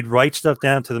they'd write stuff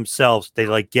down to themselves. They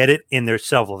like get it in their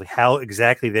self, like how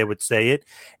exactly they would say it,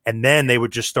 and then they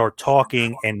would just start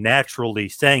talking and naturally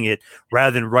saying it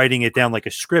rather than writing it down like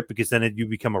a script, because then you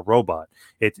become a robot.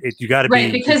 You got to be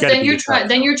right, because then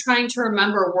you're trying to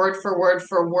remember word for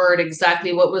word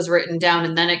exactly what was written down,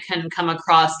 and then it can come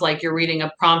across like you're reading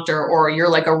a prompter or you're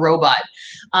like a robot.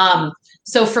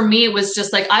 So for me, it was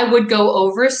just like I would go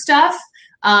over stuff,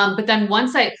 but then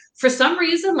for some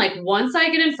reason, like once I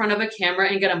get in front of a camera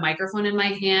and get a microphone in my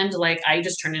hand, like I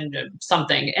just turn into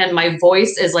something, and my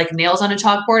voice is like nails on a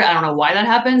chalkboard. I don't know why that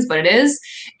happens, but it is,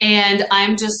 and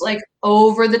I'm just like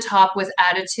over the top with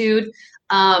attitude.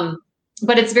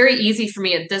 But it's very easy for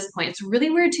me at this point. It's really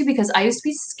weird too, because I used to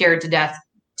be scared to death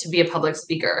to be a public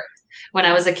speaker when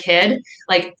I was a kid.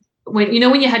 Like, when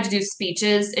you had to do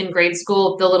speeches in grade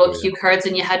school, the little cue cards,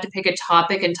 and you had to pick a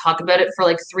topic and talk about it for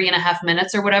like 3.5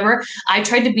 minutes or whatever. I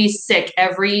tried to be sick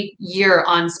every year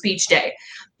on speech day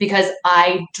because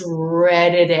I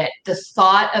dreaded it. The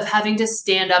thought of having to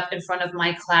stand up in front of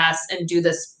my class and do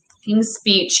this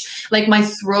speech, like my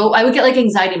throat, I would get like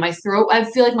anxiety. I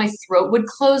feel like my throat would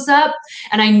close up,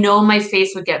 and I know my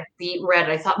face would get beet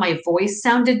red. I thought my voice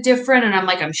sounded different, and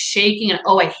I'm shaking, and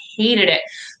I hated it.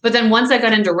 But then once I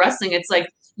got into wrestling, it's like,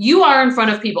 you are in front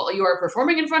of people. You are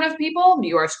performing in front of people.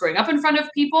 You are screwing up in front of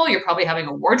people. You're probably having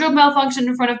a wardrobe malfunction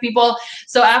in front of people.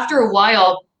 So after a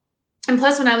while, and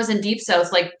plus when I was in Deep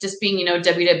South, like just being,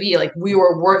 WWE, like we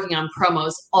were working on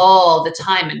promos all the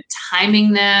time and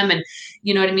timing them, and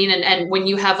you know what I mean? And when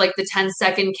you have like the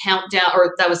 10-second countdown,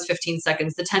 or that was 15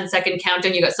 seconds, the 10-second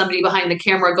countdown, you got somebody behind the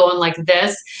camera going like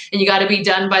this, and you got to be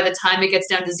done by the time it gets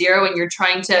down to 0, and you're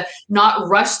trying to not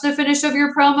rush the finish of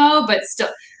your promo, but still,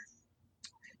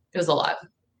 it was a lot.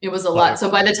 It was a lot. So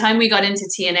by the time we got into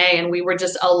TNA and we were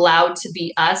just allowed to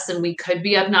be us, and we could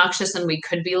be obnoxious, and we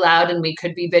could be loud, and we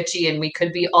could be bitchy, and we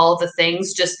could be all the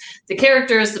things, just the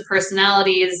characters, the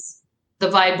personalities, the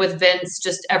vibe with Vince,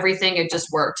 just everything, it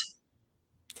just worked.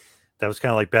 That was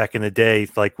kind of like back in the day,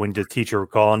 like when the teacher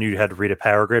would call and you had to read a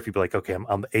paragraph. You'd be like, okay,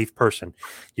 I'm the 8th person.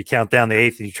 You count down the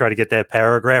 8th and you try to get that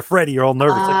paragraph ready. You're all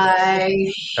nervous.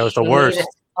 That was the worst.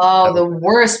 The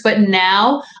worst. But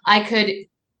now I could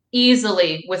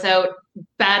easily, without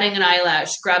batting an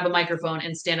eyelash, grab a microphone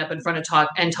and stand up in front of talk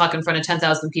in front of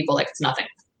 10,000 people like it's nothing.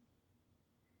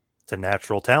 It's a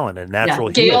natural talent, a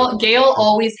natural. Yeah. Gail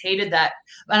always hated that,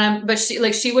 but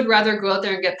she would rather go out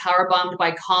there and get power bombed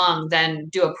by Kong than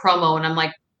do a promo. And I'm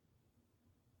like,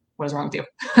 what is wrong with you?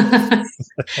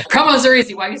 Promos are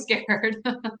easy. Why are you scared?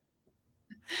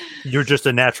 You're just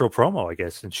a natural promo, I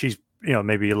guess, and she's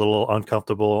maybe a little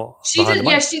uncomfortable. She didn't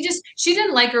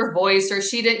like her voice, or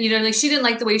she didn't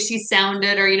like the way she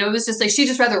sounded, or it was just like she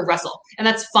just rather wrestle, and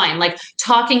that's fine. Like,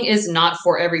 talking is not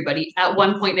for everybody. At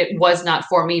one point it was not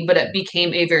for me, but it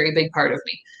became a very big part of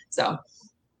me. So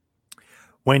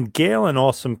when Gail and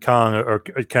Awesome Kong are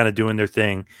kind of doing their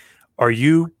thing, are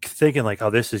you thinking like, oh,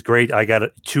 this is great, I got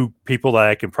 2 people that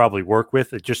I can probably work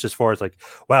with, just as far as like,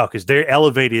 wow, because they're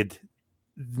elevated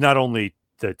not only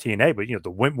the TNA, but the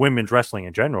women's wrestling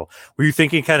in general? Were you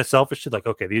thinking kind of selfishly, like,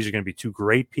 okay, these are going to be 2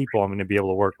 great people I'm going to be able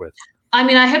to work with? I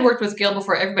mean, I had worked with Gail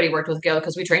before everybody worked with Gail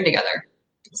because we trained together.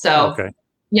 So Okay.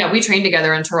 yeah, we trained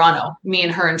together in Toronto, me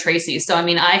and her and Tracy. So I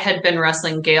mean, I had been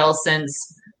wrestling Gail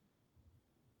since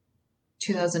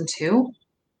 2002.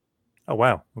 Oh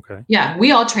wow. Okay. Yeah,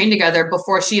 we all trained together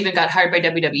before she even got hired by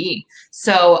WWE.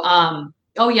 So,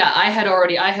 oh yeah, I had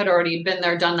already been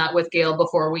there, done that with Gail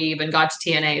before we even got to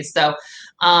TNA. So,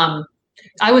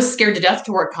 I was scared to death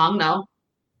to work Kong though.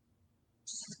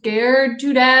 Scared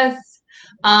to death.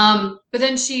 But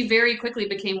then she very quickly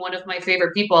became one of my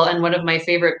favorite people and one of my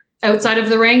favorite outside of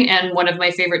the ring and one of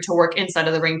my favorite to work inside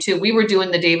of the ring too. We were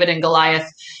doing the David and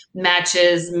Goliath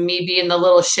matches, me being the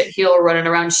little shit heel running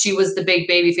around. She was the big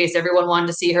baby face. Everyone wanted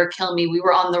to see her kill me. We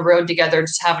were on the road together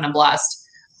just having a blast.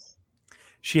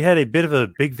 She had a bit of a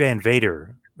Big Van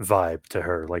Vader vibe to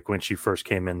her, like when she first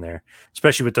came in there,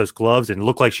 especially with those gloves and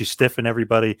looked like she's stiffing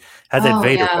everybody. Had that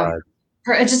Vader vibe.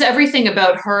 Her, just everything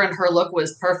about her and her look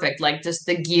was perfect. Like just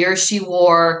the gear she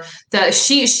wore,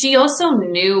 she also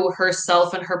knew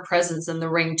herself and her presence in the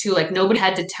ring too. Like nobody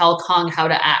had to tell Kong how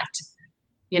to act.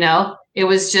 You know, it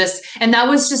was just, and that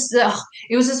was just,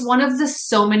 it was just one of the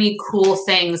so many cool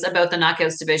things about the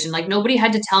Knockouts division. Like nobody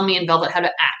had to tell me in Velvet how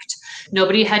to act.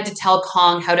 Nobody had to tell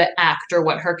Kong how to act or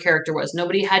what her character was.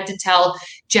 Nobody had to tell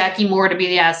Jackie Moore to be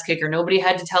the ass kicker. Nobody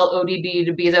had to tell ODB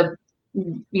to be the,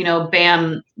 you know,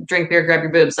 bam, drink beer, grab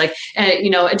your boobs. Like, you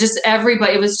know, just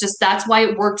everybody, it was just, that's why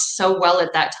it worked so well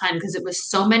at that time. Because it was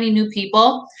so many new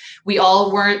people. We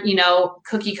all weren't, you know,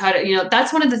 cookie cutter, you know,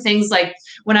 that's one of the things, like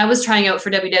when I was trying out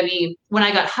for WWE, when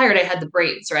I got hired, I had the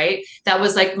braids, right? That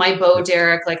was like my Bo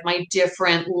Derek, like my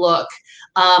different look.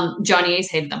 Johnny Ace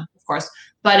hated them, of course.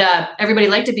 But everybody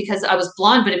liked it because I was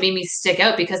blonde, but it made me stick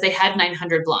out because they had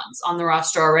 900 blondes on the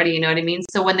roster already. You know what I mean?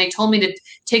 So when they told me to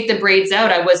take the braids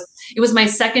out, it was my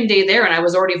second day there and I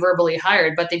was already verbally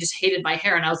hired, but they just hated my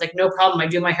hair. And I was like, no problem. I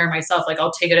do my hair myself. Like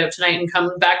I'll take it out tonight and come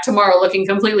back tomorrow looking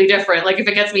completely different. Like if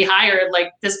it gets me hired,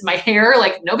 like this, my hair,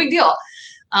 like no big deal.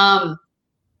 But I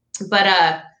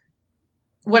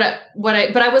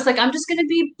was like, I'm just going to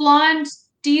be blonde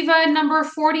diva number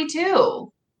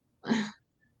 42.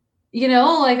 You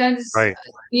know, like I just, right.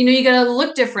 You know, you got to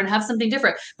look different, have something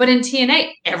different. But in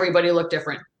TNA, everybody looked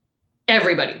different.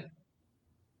 Everybody.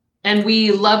 And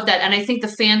we loved that. And I think the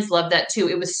fans loved that too.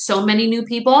 It was so many new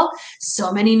people,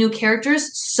 so many new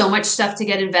characters, so much stuff to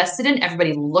get invested in.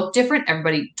 Everybody looked different.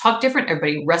 Everybody talked different.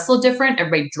 Everybody wrestled different.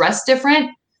 Everybody dressed different.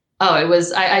 Oh, it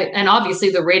was, and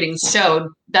obviously the ratings showed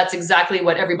that's exactly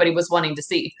what everybody was wanting to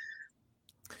see.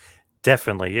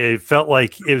 Definitely. It felt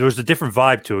like there was a different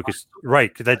vibe to it. Because,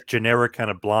 right, that generic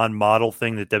kind of blonde model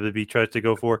thing that WWE tries to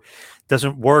go for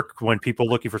doesn't work when people are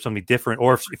looking for something different.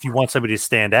 Or if you want somebody to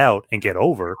stand out and get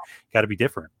over, got to be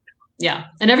different. Yeah.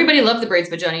 And everybody loved the braids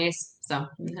but Johnny Ace. So.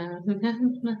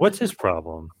 What's his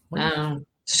problem?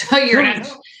 So you're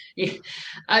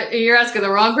asking the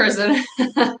wrong person.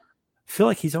 I feel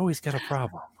like he's always got a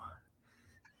problem.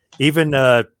 Even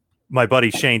my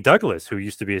buddy Shane Douglas, who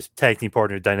used to be his tag team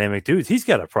partner at Dynamic Dudes, he's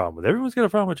got a problem with it. Everyone's got a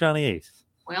problem with Johnny Ace.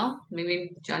 Well,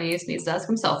 maybe Johnny Ace needs to ask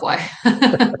himself why.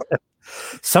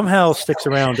 Somehow sticks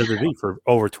around WWE for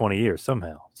over 20 years,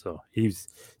 somehow. So he's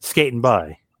skating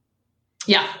by.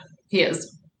 Yeah, he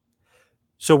is.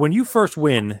 So when you first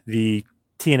win the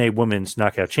TNA Women's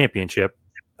Knockout Championship,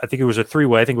 I think it was a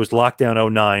three-way. I think it was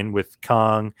Lockdown 09 with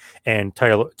Kong and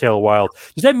Taylor Wilde.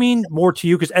 Does that mean more to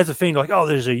you? Because as a fan, you're like, oh,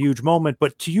 there's a huge moment.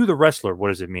 But to you, the wrestler, what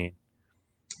does it mean?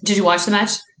 Did you watch the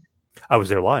match? I was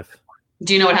there live.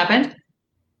 Do you know what happened?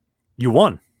 You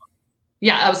won.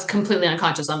 Yeah, I was completely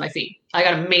unconscious on my feet. I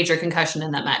got a major concussion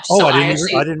in that match. Oh, so I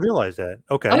didn't realize that.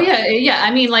 Okay. Oh, yeah. I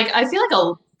mean, like, I feel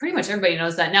like pretty much everybody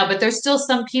knows that now, but there's still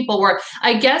some people where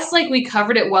I guess like we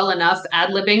covered it well enough,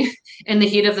 ad-libbing in the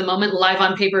heat of the moment, live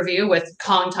on pay-per-view with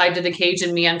Kong tied to the cage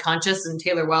and me unconscious and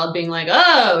Taylor Wilde being like,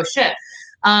 oh shit.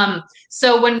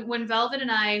 So when Velvet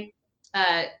and I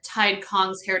tied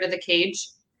Kong's hair to the cage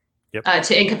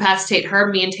to incapacitate her,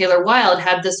 me and Taylor Wilde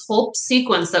had this whole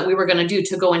sequence that we were going to do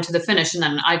to go into the finish, and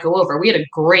then I go over. We had a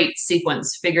great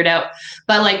sequence figured out.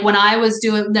 But like when I was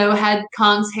had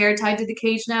Kong's hair tied to the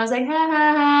cage, and I was like, ha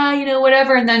ha ha, you know,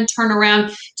 whatever, and then turn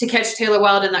around to catch Taylor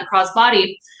Wilde in that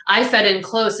crossbody. I fed in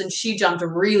close, and she jumped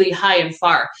really high and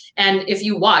far. And if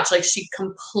you watch, like she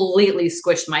completely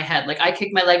squished my head. Like I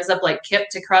kicked my legs up like Kip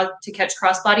to catch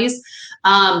crossbodies,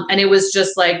 and it was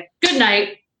just like good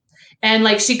night. And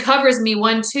like she covers me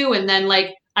 1-2, and then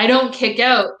like I don't kick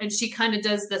out, and she kind of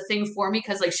does the thing for me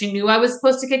because like she knew I was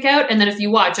supposed to kick out. And then if you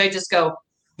watch, I just go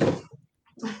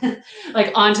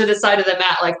like onto the side of the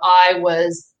mat, like I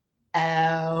was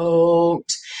out.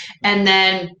 And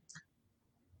then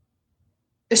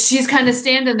she's kind of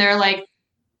standing there like,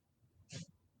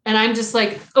 And I'm just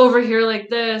like over here like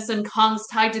this, and Kong's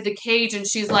tied to the cage and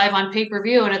she's live on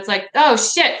pay-per-view. And it's like, oh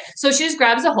shit. So she just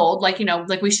grabs a hold, like,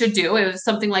 like we should do if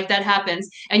something like that happens.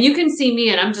 And you can see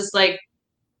me and I'm just like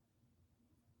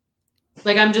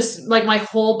I'm just like, my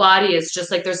whole body is just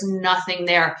like, there's nothing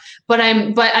there. But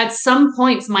at some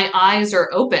points my eyes are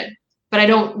open, but I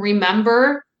don't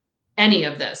remember any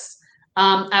of this.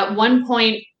 At one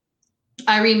point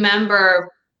I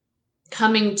remember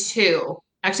coming to,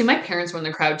 actually, my parents were in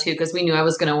the crowd too, because we knew I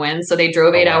was going to win. So they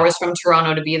drove 8 hours from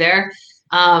Toronto to be there.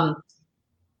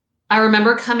 I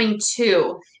remember coming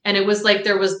to, and it was like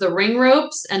there was the ring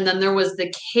ropes and then there was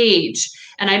the cage.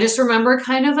 And I just remember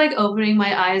kind of like opening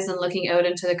my eyes and looking out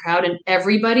into the crowd, and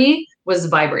everybody was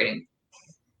vibrating.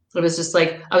 It was just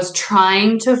like I was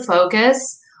trying to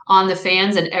focus on the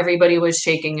fans and everybody was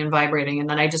shaking and vibrating. And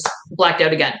then I just blacked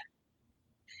out again.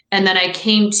 And then I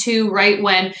came to right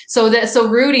when, so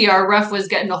Rudy, our ref, was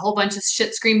getting a whole bunch of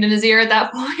shit screamed in his ear at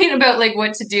that point about like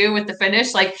what to do with the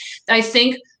finish. Like, I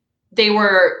think they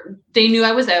knew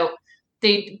I was out.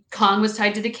 Kong was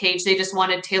tied to the cage. They just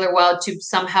wanted Taylor Wilde to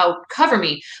somehow cover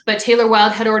me. But Taylor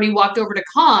Wilde had already walked over to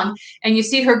Kong, and you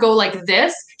see her go like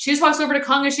this. She just walks over to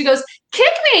Kong and she goes,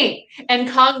 "Kick me!" And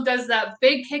Kong does that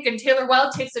big kick, and Taylor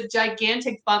Wilde takes a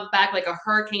gigantic bump back like a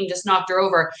hurricane just knocked her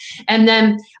over. And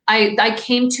then I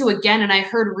came to again, and I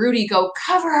heard Rudy go,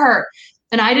 "Cover her."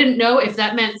 And I didn't know if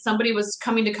that meant somebody was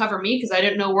coming to cover me because I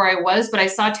didn't know where I was, but I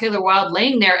saw Taylor Wilde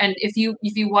laying there. And if you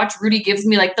watch, Rudy gives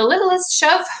me like the littlest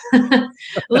shove,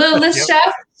 littlest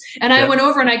shove. And I went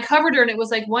over and I covered her, and it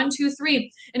was like 1, 2, 3.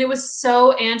 And it was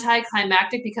so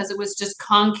anticlimactic because it was just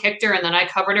Kong kicked her and then I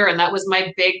covered her. And that was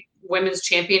my big women's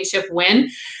championship win.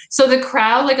 So the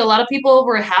crowd, like a lot of people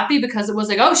were happy because it was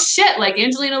like, oh shit, like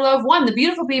Angelina Love won, the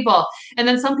beautiful people. And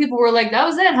then some people were like, that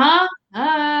was it, huh?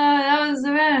 That was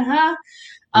it, huh?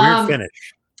 Weird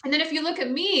finish. And then if you look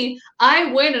at me,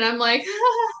 I win and I'm like,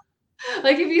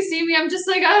 like if you see me, I'm just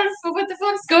like, I don't know what the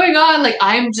fuck's going on. Like,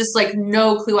 I'm just like,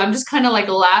 no clue. I'm just kind of like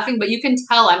laughing, but you can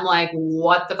tell I'm like,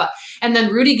 what the fuck? And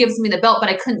then Rudy gives me the belt, but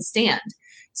I couldn't stand.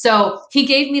 So he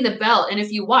gave me the belt. And if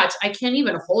you watch, I can't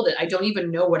even hold it. I don't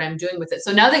even know what I'm doing with it.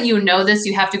 So now that you know this,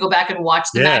 you have to go back and watch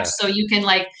the match so you can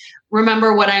like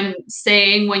remember what I'm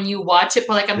saying when you watch it.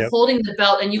 But like I'm holding the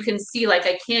belt and you can see like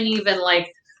I can't even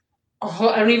like,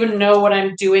 I don't even know what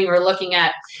I'm doing or looking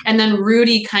at. And then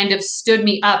Rudy kind of stood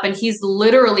me up and he's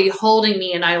literally holding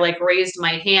me and I like raised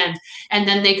my hand. And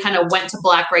then they kind of went to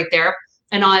black right there.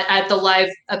 And at the live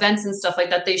events and stuff like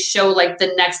that, they show like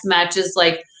the next matches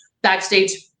like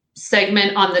backstage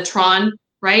segment on the Tron,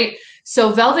 right?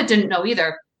 So Velvet didn't know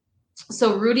either.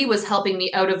 So Rudy was helping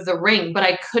me out of the ring, but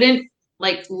I couldn't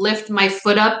like lift my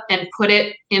foot up and put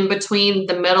it in between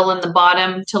the middle and the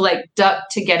bottom to like duck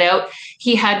to get out.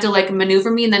 He had to like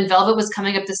maneuver me, and then Velvet was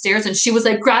coming up the stairs and she was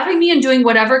like grabbing me and doing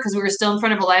whatever because we were still in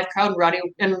front of a live crowd.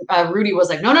 And Rudy was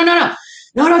like, no,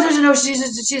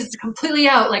 she's completely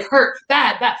out, like hurt,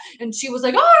 bad. And she was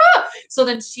like, oh. So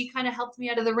then she kind of helped me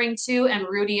out of the ring too. And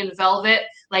Rudy and Velvet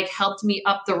like helped me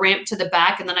up the ramp to the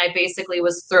back. And then I basically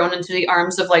was thrown into the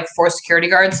arms of like 4 security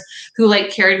guards who like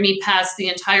carried me past the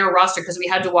entire roster because we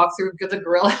had to walk through the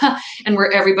gorilla and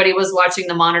where everybody was watching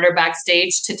the monitor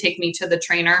backstage to take me to the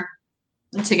trainer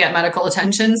to get medical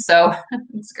attention. So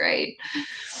it's great.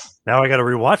 Now I got to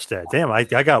rewatch that. Damn, I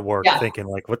got work thinking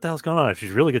like, what the hell's going on?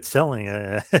 She's really good selling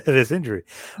this injury.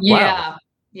 Yeah, wow.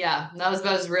 Yeah, that was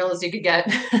about as real as you could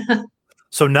get.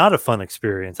 So not a fun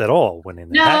experience at all when in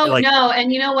no.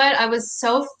 And you know what? I was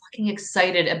so fucking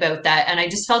excited about that, and I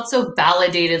just felt so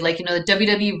validated. Like, the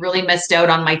WWE really missed out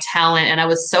on my talent, and I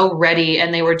was so ready,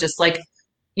 and they were just like,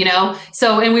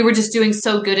 and we were just doing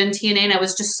so good in TNA, and I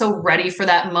was just so ready for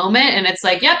that moment. And it's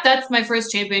like, yep, that's my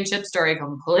first championship story,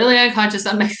 completely unconscious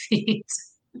on my feet.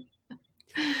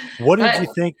 What did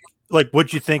you think? Like,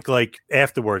 what'd you think? Like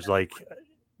afterwards, like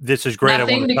this is great.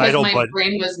 Nothing, I won the because title, my but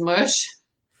brain was mush.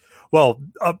 Well,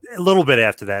 a little bit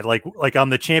after that, like I'm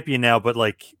the champion now, but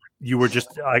like you were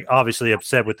just obviously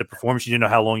upset with the performance. You didn't know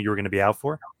how long you were going to be out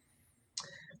for.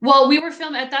 Well, we were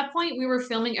filming at that point. We were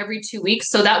filming every 2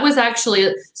 weeks. So that was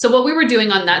actually, what we were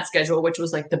doing on that schedule, which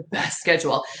was like the best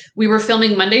schedule. We were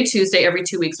filming Monday, Tuesday, every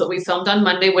 2 weeks. What we filmed on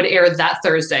Monday would air that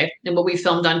Thursday. And what we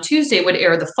filmed on Tuesday would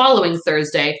air the following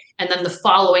Thursday. And then the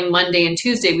following Monday and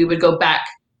Tuesday, we would go back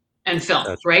and film,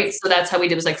 right? So that's how we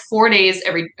did. It was like 4 days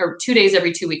 2 days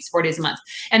every 2 weeks, 4 days a month.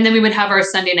 And then we would have our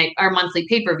Sunday night, our monthly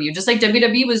pay-per-view, just like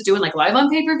WWE was doing, like live on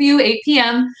pay-per-view, 8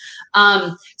 p.m.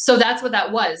 So that's what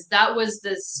that was. That was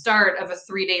the start of a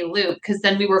 3-day loop, because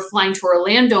then we were flying to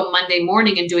Orlando Monday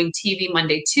morning and doing TV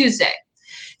Monday, Tuesday.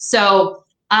 So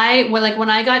when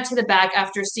I got to the back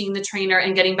after seeing the trainer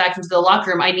and getting back into the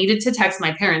locker room, I needed to text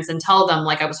my parents and tell them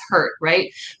like I was hurt,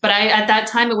 right? But at that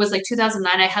time, it was like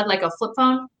 2009. I had like a flip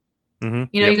phone. Mm-hmm.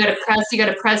 You know, you got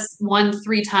to press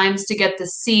 3 times to get the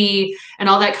C and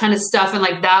all that kind of stuff. And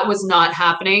like, that was not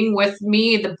happening with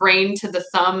me, the brain to the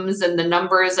thumbs and the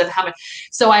numbers of how much.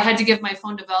 So I had to give my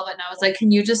phone to Velvet and I was like,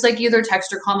 can you just like either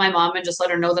text or call my mom and just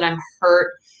let her know that I'm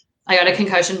hurt? I got a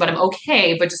concussion, but I'm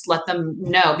okay, but just let them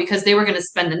know, because they were going to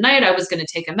spend the night. I was going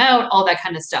to take them out, all that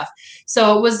kind of stuff.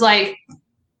 So it was like,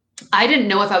 I didn't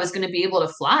know if I was going to be able to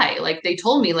fly. Like they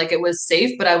told me like it was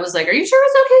safe, but I was like, are you sure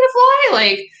it's okay to fly?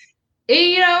 Like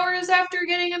 8 hours after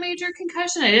getting a major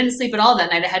concussion. I didn't sleep at all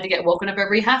that night. I had to get woken up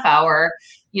every half hour.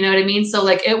 You know what I mean? So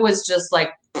like, it was just like,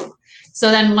 so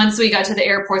then once we got to the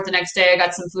airport the next day, I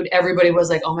got some food. Everybody was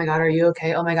like, oh my God, are you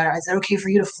okay? Oh my God, is it okay for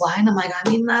you to fly? And I'm like, I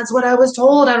mean, that's what I was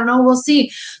told. I don't know. We'll see.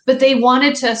 But they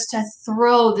wanted us to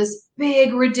throw this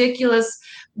big, ridiculous,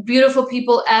 beautiful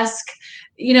people-esque,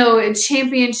 you know,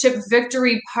 championship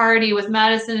victory party with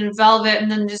Madison and Velvet, and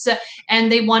then just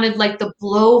and they wanted like the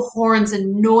blow horns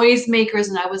and noisemakers,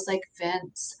 and I was like,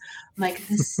 Vince, I'm like,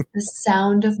 the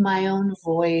sound of my own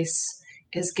voice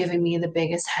is giving me the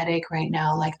biggest headache right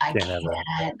now. Like I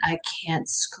can't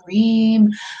scream,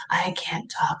 I can't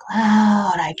talk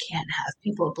loud, I can't have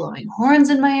people blowing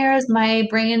horns in my ears. My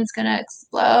brain's gonna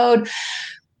explode.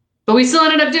 But we still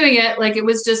ended up doing it. Like it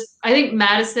was just, I think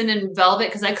Madison and Velvet,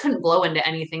 because I couldn't blow into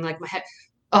anything. Like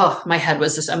my head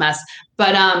was just a mess.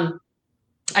 But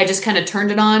I just kind of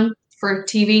turned it on for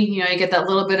TV. You know, you get that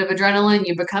little bit of adrenaline,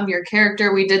 you become your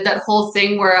character. We did that whole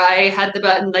thing where I had the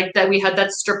button, like that we had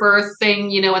that stripper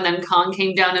thing, you know, and then Kong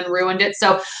came down and ruined it.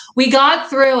 So we got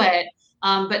through it.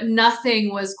 But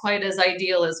nothing was quite as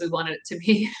ideal as we wanted it to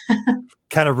be.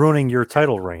 Kind of ruining your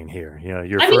title reign here. You know,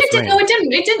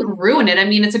 it didn't ruin it. I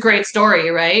mean, it's a great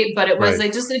story, right? But it was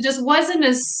it just wasn't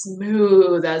as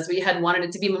smooth as we had wanted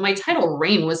it to be. But my title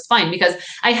reign was fine because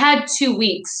I had 2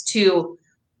 weeks to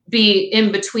be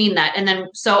in between that. And then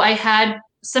so I had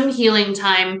some healing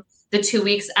time the 2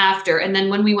 weeks after. And then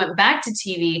when we went back to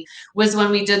TV was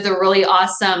when we did the really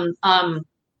awesome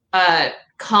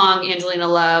Kong, Angelina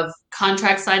Love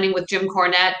contract signing with Jim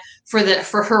Cornette for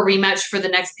her rematch for the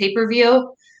next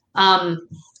pay-per-view. I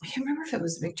can't remember if it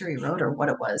was Victory Road or what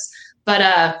it was, but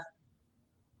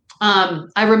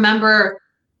I remember.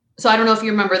 So I don't know if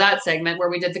you remember that segment where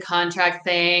we did the contract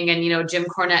thing and, you know, Jim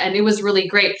Cornette, and it was really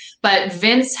great. But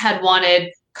Vince had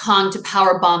wanted Kong to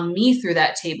powerbomb me through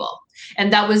that table,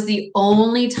 and that was the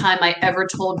only time I ever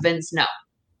told Vince no.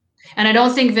 And I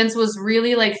don't think Vince was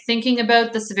really like thinking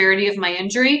about the severity of my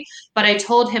injury, but I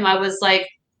told him, I was like,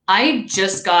 I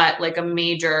just got like a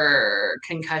major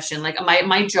concussion. Like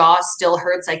my jaw still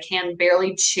hurts. I can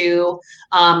barely chew.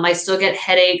 I still get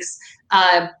headaches.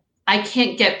 I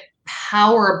can't get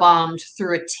power bombed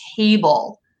through a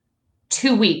table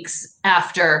 2 weeks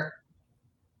after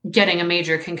getting a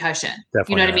major concussion.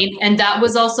 Definitely. You know what I mean? And that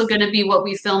was also going to be what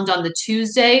we filmed on the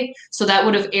Tuesday. So that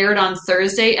would have aired on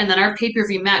Thursday. And then our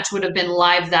pay-per-view match would have been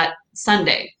live that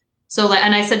Sunday. So like,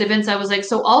 and I said to Vince, I was like,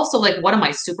 so also like, what am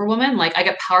I, Superwoman? Like I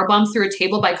got powerbombed through a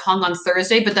table by Kong on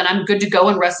Thursday, but then I'm good to go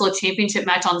and wrestle a championship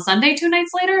match on Sunday 2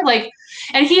 nights later. Like,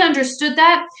 and he understood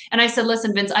that. And I said,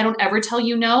 listen, Vince, I don't ever tell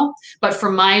you no, but for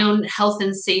my own health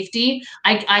and safety,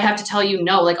 I have to tell you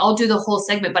no. Like I'll do the whole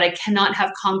segment, but I cannot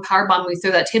have Kong powerbomb me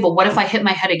through that table. What if I hit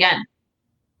my head again?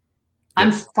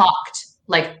 I'm fucked.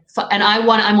 Like, and I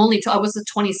was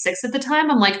 26 at the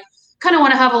time. I'm like, kind of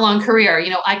want to have a long career. You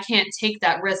know, I can't take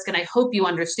that risk, and I hope you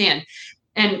understand.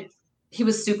 And he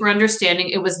was super understanding.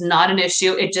 It was not an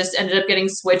issue. It just ended up getting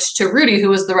switched to Rudy, who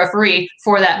was the referee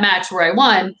for that match where I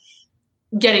won,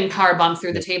 getting powerbombed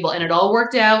through the table. And it all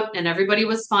worked out, and everybody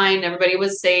was fine. Everybody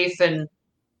was safe. And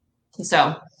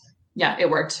so, yeah, it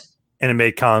worked. And it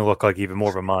made Kong look like even more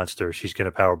of a monster. She's going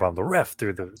to powerbomb the ref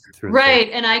through the right.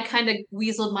 thing. And I kind of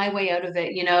weaseled my way out of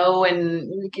it, you know,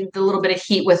 and get a little bit of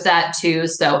heat with that too.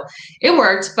 So it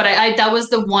worked. But I that was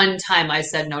the one time I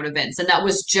said no to Vince, and that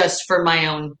was just for my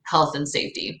own health and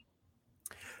safety.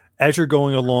 As you're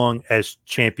going along as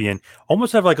champion,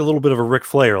 almost have like a little bit of a Ric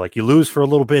Flair, like you lose for a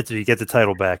little bit till you get the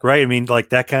title back, right? I mean, like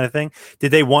that kind of thing.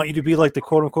 Did they want you to be like the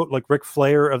quote unquote like Ric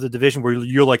Flair of the division, where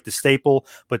you're like the staple,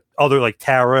 but other like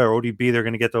Tara or ODB, they're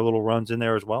going to get their little runs in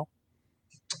there as well?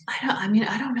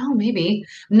 I don't know. Maybe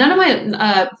none of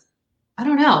my. I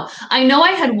don't know. I know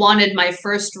I had wanted my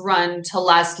first run to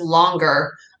last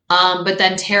longer, but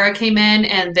then Tara came in,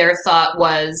 and their thought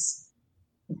was,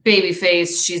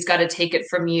 babyface, she's got to take it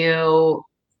from you,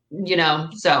 you know,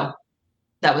 so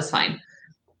that was fine.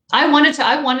 I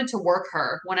wanted to work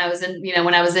her when I was in,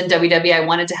 when I was in WWE. I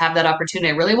wanted to have that opportunity.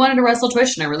 I really wanted to wrestle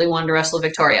Trish, and I really wanted to wrestle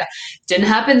Victoria. Didn't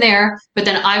happen there, but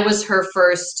then I was her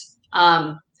first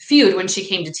feud when she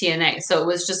came to TNA. So it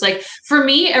was just like, for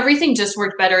me, everything just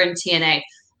worked better in TNA.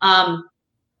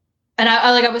 And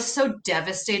I was so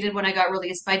devastated when I got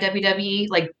released by WWE,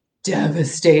 like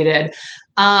devastated.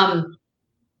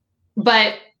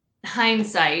 But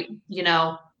hindsight,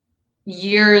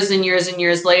 years and years and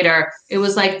years later, it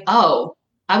was like, oh,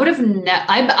 I would have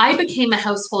I became a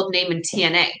household name in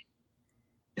TNA.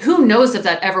 Who knows if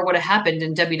that ever would have happened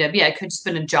in WWE? I could just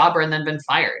been a jobber and then been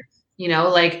fired, and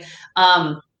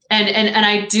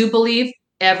I do believe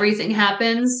everything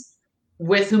happens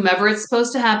with whomever it's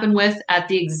supposed to happen with at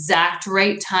the exact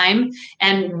right time.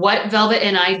 And what Velvet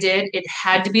and I did, it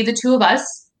had to be the two of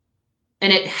us,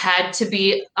 and it had to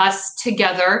be us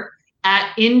together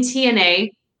in TNA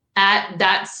at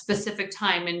that specific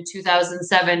time in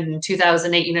 2007 and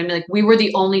 2008. We were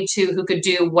the only two who could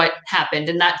do what happened,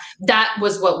 and that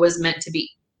was what was meant to be.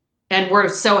 And we're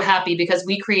so happy because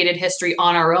we created history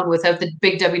on our own without the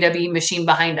big WWE machine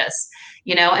behind us.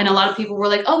 And a lot of people were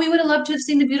like, oh, we would have loved to have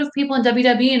seen the beautiful people in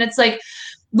WWE. And it's like,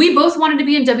 we both wanted to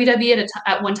be in WWE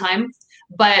at one time,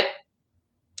 but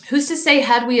who's to say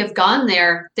had we have gone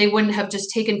there, they wouldn't have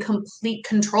just taken complete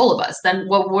control of us. Then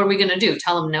what are we going to do?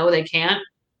 Tell them no, they can't?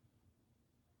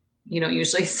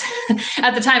 Usually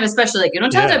at the time, especially, like, you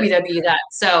don't tell WWE that.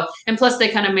 So, and plus they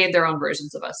kind of made their own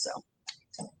versions of us.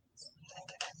 So.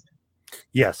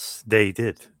 Yes, they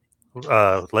did.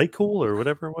 Late Cool or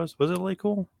whatever it was. Was it Late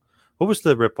Cool? What was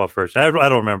the ripoff version? I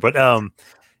don't remember. But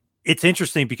it's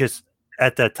interesting because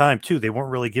at that time, too, they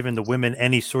weren't really giving the women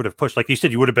any sort of push. Like you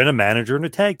said, you would have been a manager in a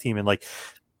tag team. And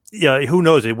who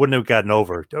knows? It wouldn't have gotten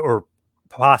over, or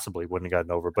possibly wouldn't have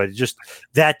gotten over. But just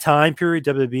that time period,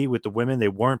 WWE with the women, they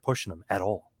weren't pushing them at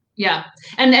all. Yeah.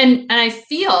 And I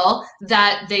feel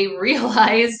that they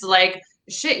realized, like,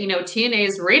 shit,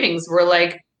 TNA's ratings were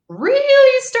like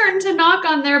really starting to knock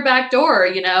on their back door,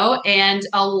 and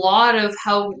a lot of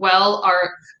how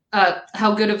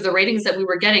good of the ratings that we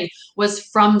were getting was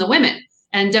from the women.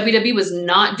 And WWE was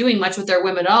not doing much with their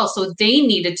women at all. So they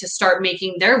needed to start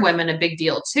making their women a big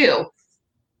deal too,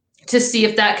 to see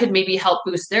if that could maybe help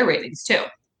boost their ratings too.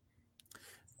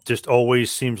 Just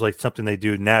always seems like something they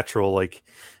do natural, like,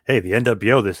 hey, the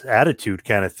NWO, this attitude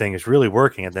kind of thing is really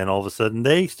working. And then all of a sudden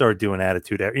they start doing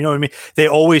attitude. You know what I mean? They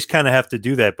always kind of have to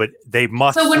do that, but they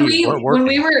must. So when we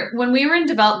were in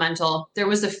developmental, there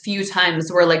was a few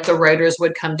times where like the writers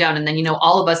would come down, and then,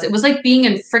 all of us, it was like being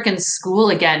in freaking school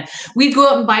again. We'd go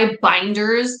out and buy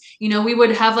binders, we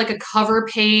would have like a cover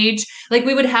page. Like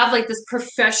we would have like this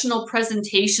professional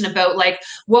presentation about like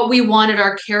what we wanted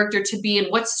our character to be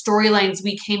and what storylines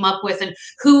we came up with and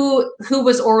who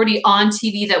was already on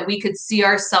TV that we could see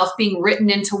ourselves being written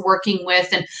into working with,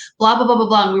 and blah, blah, blah, blah,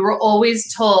 blah. And we were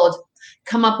always told,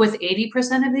 come up with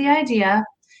 80% of the idea,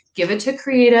 give it to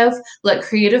creative, let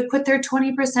creative put their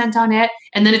 20% on it,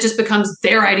 and then it just becomes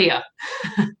their idea.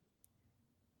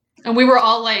 And we were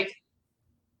all like,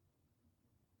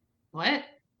 what?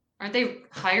 Aren't they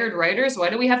hired writers? Why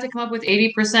do we have to come up with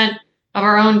 80% of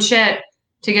our own shit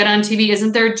to get on TV?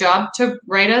 Isn't their job to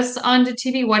write us onto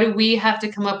TV? Why do we have to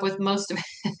come up with most of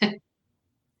it?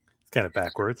 Kind of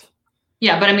backwards.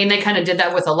 Yeah, but I mean, they kind of did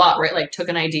that with a lot, right? Like took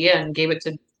an idea and gave it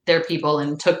to their people,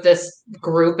 and took this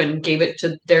group and gave it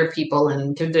to their people,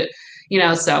 and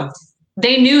so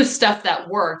they knew stuff that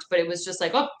worked, but it was just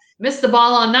like, oh, missed the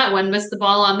ball on that one, missed the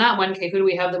ball on that one. Okay, who do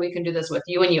we have that we can do this with?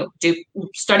 You and you. Do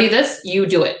study this, you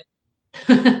do it.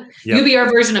 Yep. You be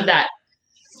our version of that.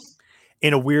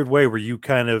 In a weird way, were you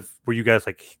guys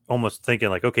like almost thinking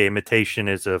like, okay, imitation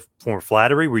is a form of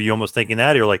flattery? Were you almost thinking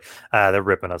that? Or you're like, they're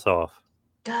ripping us off?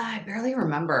 God, I barely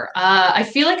remember. I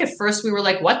feel like at first we were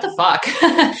like, what the fuck?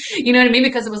 You know what I mean?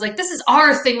 Because it was like, this is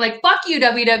our thing. Like, fuck you,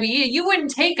 WWE. You wouldn't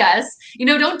take us.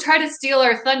 Don't try to steal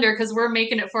our thunder because we're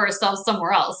making it for ourselves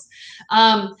somewhere else.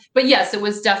 But yes, it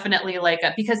was definitely like,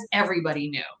 because everybody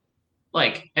knew.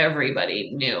 Like,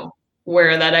 everybody knew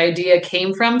where that idea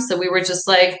came from. So we were just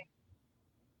like,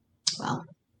 well,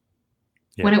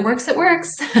 when it works, it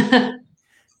works.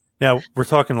 Now, we're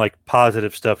talking like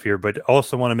positive stuff here, but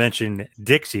also want to mention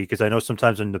Dixie, because I know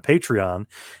sometimes in the Patreon,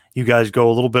 you guys go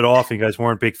a little bit off and you guys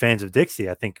weren't big fans of Dixie,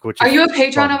 I think. Are you a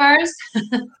patron of ours?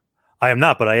 I am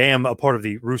not, but I am a part of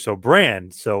the Russo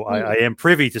brand. So I am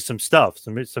privy to some stuff,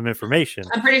 some information.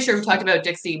 I'm pretty sure we've talked about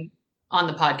Dixie on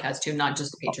the podcast too, not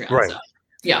just the Patreon. Right. So,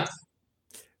 yeah.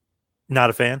 Not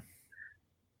a fan?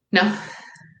 No.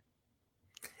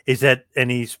 Is that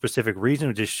any specific reason?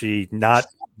 Or is she not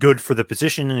good for the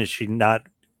position? Is she not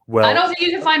Well, I don't think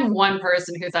you can find one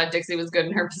person who thought Dixie was good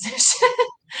in her position.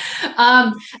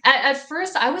 At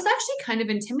first, I was actually kind of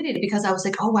intimidated because I was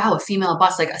like, oh, wow, a female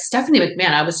boss. Like Stephanie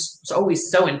McMahon, I was always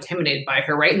so intimidated by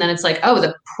her, right? And then it's like, oh,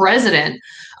 the president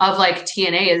of like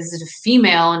TNA is a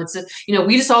female. And it's,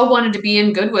 we just all wanted to be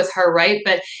in good with her, right?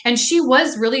 And she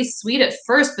was really sweet at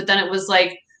first, but then it was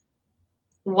like,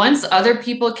 once other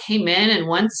people came in and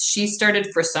once she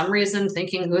started for some reason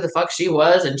thinking who the fuck she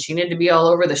was and she needed to be all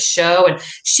over the show. And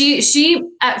she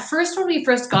at first, when we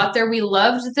first got there, we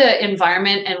loved the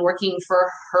environment and working for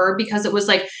her because it was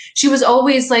like, she was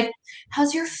always like,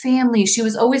 how's your family? She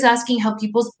was always asking how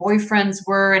people's boyfriends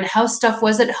were and how stuff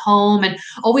was at home and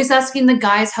always asking the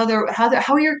guys how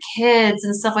are your kids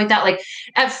and stuff like that. Like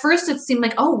at first it seemed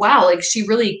like, oh wow, like she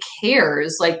really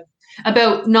cares. Like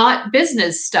about not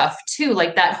business stuff too,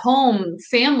 like that home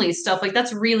family stuff. Like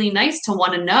that's really nice to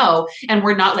want to know. And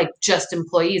we're not like just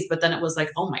employees, but then it was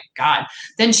like, oh my God.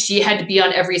 Then she had to be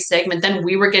on every segment. Then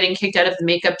we were getting kicked out of the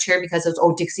makeup chair because it was,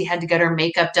 oh, Dixie had to get her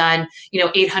makeup done,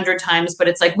 800 times. But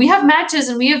it's like, we have matches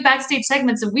and we have backstage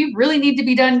segments and we really need to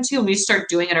be done too. And we start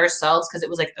doing it ourselves because it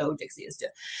was like, oh, Dixie is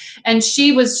doing. And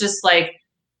she was just like,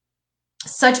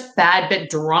 such bad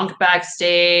bit drunk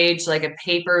backstage, like at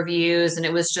pay-per-views. And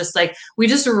it was just like, we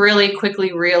just really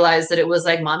quickly realized that it was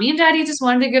like mommy and daddy just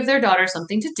wanted to give their daughter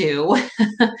something to do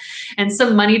and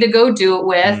some money to go do it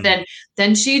with. And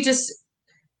then she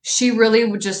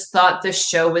really just thought the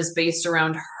show was based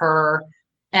around her.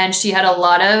 And she had a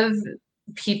lot of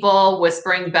people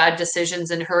whispering bad decisions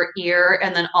in her ear.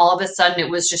 And then all of a sudden it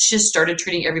was just, she started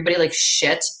treating everybody like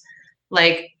shit.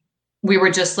 Like, we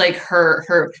were just like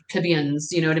her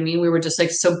plebeians, you know what I mean? We were just like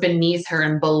so beneath her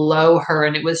and below her.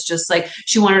 And it was just like,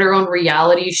 she wanted her own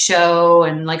reality show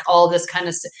and like all this kind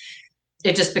of stuff.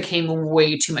 It just became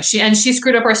way too much. She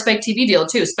screwed up our Spike TV deal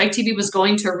too. Spike TV was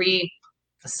going to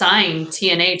re-sign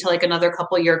TNA to like another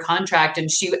couple-year contract.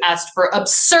 And she asked for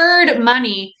absurd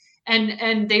money.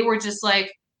 And they were just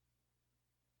like,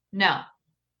 no,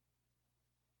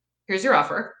 here's your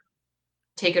offer.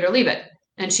 Take it or leave it.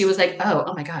 And she was like,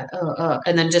 oh my God.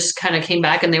 And then just kind of came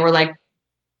back and they were like,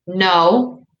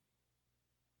 no,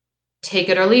 take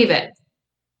it or leave it.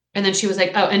 And then she was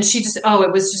like, oh, and she just,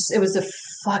 it was a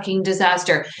fucking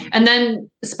disaster. And then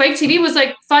Spike TV was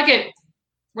like, fuck it.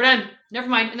 We're done. Never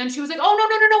mind. And then she was like, oh,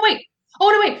 no, wait.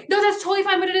 Oh, no, wait. No, that's totally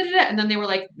fine. And then they were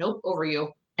like, nope, over you.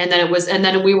 And then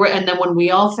when we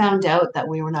all found out that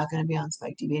we were not going to be on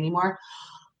Spike TV anymore,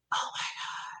 oh my God.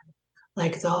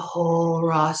 Like the whole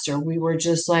roster, we were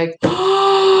just like,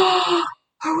 oh,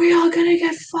 are we all going to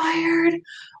get fired?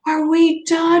 Are we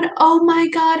done? Oh my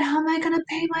God, how am I going to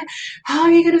pay how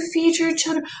are you going to feed your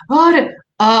children?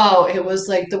 Oh, it was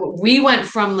like we went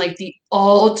from like the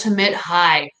ultimate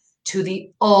high to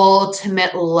the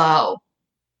ultimate low.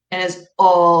 And it's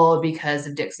all because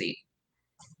of Dixie.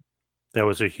 That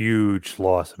was a huge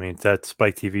loss. I mean, that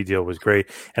Spike TV deal was great.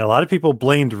 And a lot of people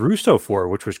blamed Russo for it,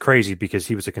 which was crazy because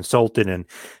he was a consultant and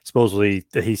supposedly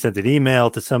he sent an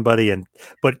email to somebody.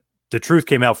 But the truth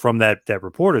came out from that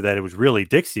reporter that it was really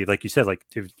Dixie. Like you said, like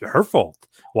it was her fault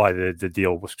why the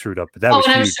deal was screwed up. But that was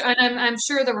huge. I'm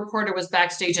sure the reporter was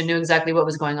backstage and knew exactly what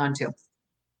was going on too.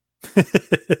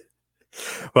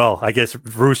 Well, I guess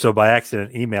Russo by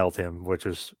accident emailed him, which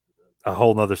was a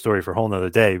whole nother story for a whole nother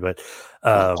day. But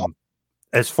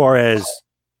as far as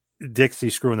Dixie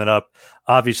screwing it up,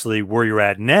 obviously where you're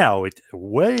at now, it's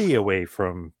way away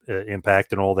from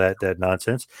Impact and all that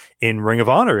nonsense in Ring of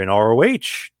Honor in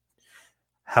ROH.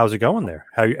 How's it going there?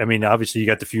 Obviously you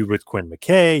got the feud with Quinn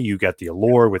McKay, you got the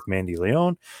Allure with Mandy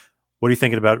Leon. What are you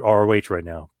thinking about ROH right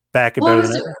now? Back and better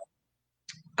than ever?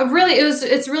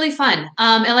 It's really fun.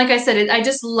 And like I said, I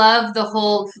just love the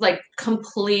whole like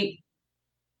complete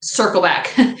circle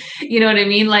back. You know what I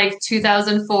mean? Like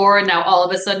 2004 and now all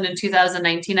of a sudden in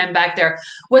 2019 I'm back there.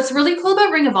 What's really cool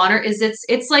about Ring of Honor is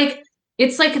it's like the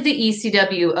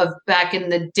ECW of back in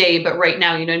the day, but right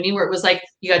now, you know what I mean? Where it was like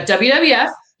you got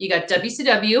WWF, you got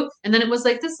WCW, and then it was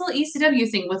like this little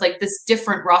ECW thing with like this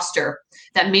different roster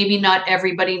that maybe not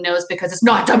everybody knows because it's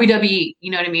not WWE. You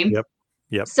know what I mean?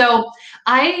 Yep. So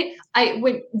I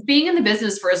when being in the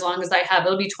business for as long as I have,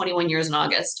 it'll be 21 years in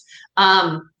August.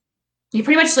 You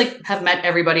pretty much like have met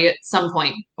everybody at some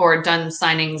point or done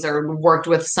signings or worked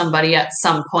with somebody at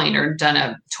some point or done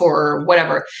a tour or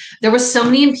whatever. There was so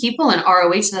many people in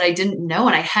ROH that I didn't know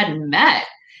and I hadn't met.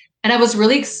 And I was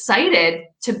really excited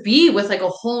to be with like a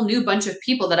whole new bunch of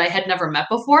people that I had never met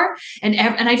before. And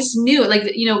I just knew like,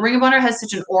 Ring of Honor has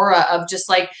such an aura of just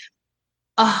like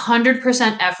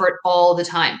 100% effort all the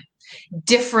time.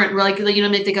 Different, like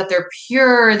they got their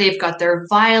they've got their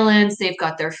violence, they've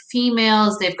got their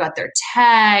females, they've got their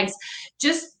tags,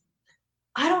 just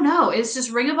I don't know. It's just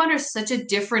Ring of Honor is such a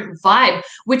different vibe,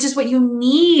 which is what you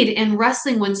need in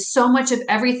wrestling when so much of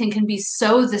everything can be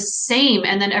so the same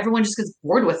and then everyone just gets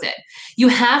bored with it. You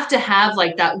have to have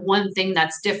like that one thing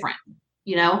that's different,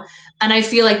 you know? And I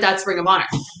feel like that's Ring of Honor.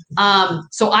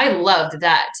 So I loved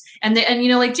that. And you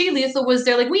know, like Jay Lethal was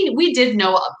there. Like we did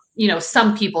know, you know,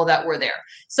 some people that were there.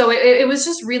 So it was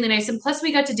just really nice. And plus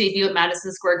we got to debut at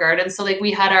Madison Square Garden. So like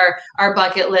we had our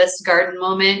bucket list garden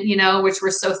moment, you know, which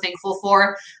we're so thankful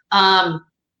for. And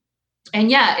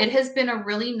yeah, it has been a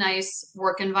really nice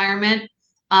work environment.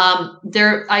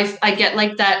 I get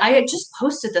like that. I had just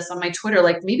posted this on my Twitter,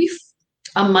 like maybe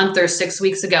a month or 6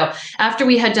 weeks ago after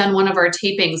we had done one of our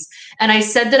tapings. And I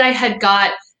said that I had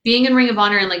got being in Ring of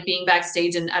Honor and like being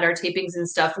backstage and at our tapings and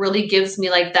stuff really gives me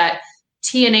like that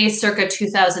TNA circa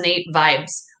 2008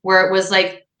 vibes where it was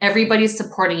like everybody's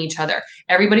supporting each other.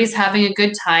 Everybody's having a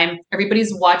good time.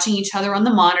 Everybody's watching each other on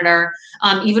the monitor.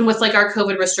 Even with like our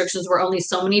COVID restrictions where only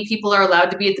so many people are allowed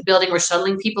to be at the building, we're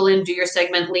shuttling people in, do your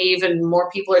segment, leave, and more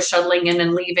people are shuttling in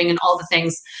and leaving and all the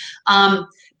things.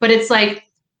 But it's like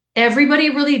everybody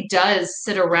really does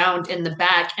sit around in the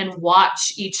back and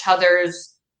watch each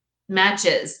other's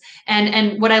matches.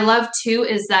 And what I love too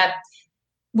is that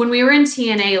when we were in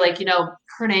TNA, like, you know,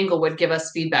 Kurt Angle would give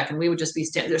us feedback and we would just be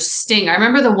there's Sting. I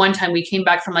remember the one time we came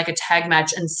back from like a tag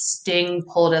match and Sting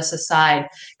pulled us aside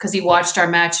because he watched our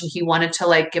match and he wanted to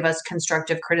like give us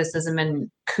constructive criticism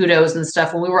and kudos and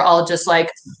stuff. And we were all just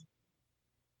like,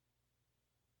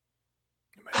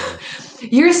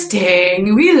 you're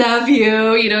Sting, we love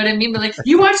you, you know what I mean? But like,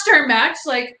 you watched our match,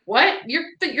 like, what?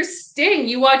 You're Sting,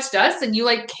 you watched us and you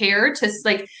like care to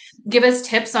like give us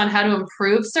tips on how to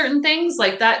improve certain things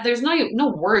like that. There's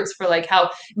no words for like how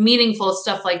meaningful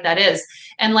stuff like that is.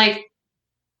 And like,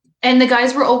 and the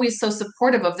guys were always so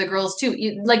supportive of the girls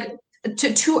too. Like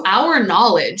to our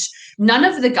knowledge, none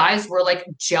of the guys were like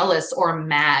jealous or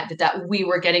mad that we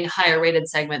were getting higher rated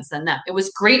segments than them. It was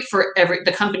great for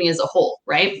the company as a whole,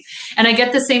 right? And I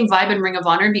get the same vibe in Ring of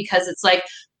Honor because it's like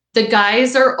the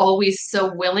guys are always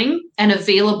so willing and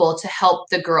available to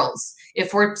help the girls.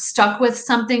 If we're stuck with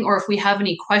something or if we have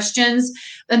any questions,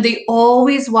 then they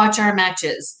always watch our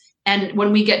matches. And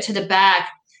when we get to the back,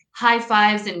 high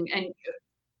fives and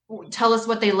tell us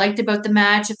what they liked about the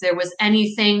match, if there was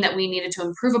anything that we needed to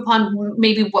improve upon,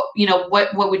 maybe what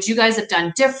would you guys have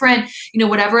done different, you know,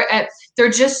 whatever. They're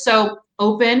just so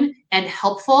open and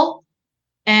helpful.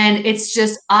 And it's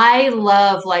just, I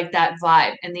love like that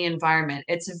vibe in the environment.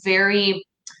 It's very,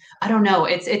 I don't know.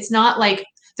 It's not like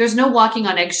there's no walking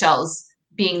on eggshells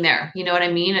being there. You know what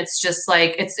I mean? It's just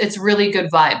like, it's really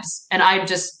good vibes. And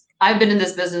I've been in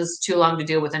this business too long to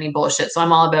deal with any bullshit. So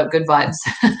I'm all about good vibes,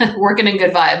 working in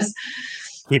good vibes.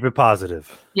 Keep it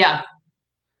positive. Yeah.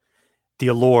 The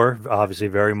Allure, obviously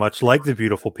very much like the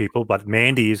Beautiful People, but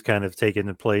Mandy's kind of taken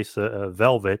the place of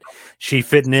Velvet. She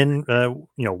fitting in,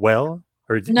 well?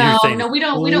 Or no, we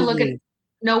don't look at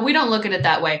No, we don't look at it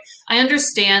that way. I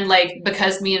understand, like,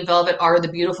 because me and Velvet are the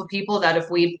Beautiful People, that if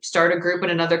we start a group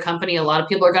in another company, a lot of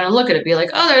people are going to look at it, be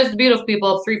like, oh, there's the Beautiful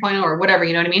People 3.0 or whatever,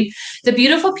 you know what I mean? The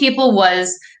Beautiful People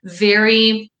was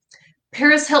very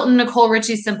Paris Hilton, Nicole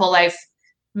Richie, Simple Life,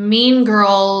 Mean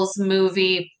Girls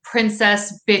movie,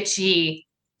 princess bitchy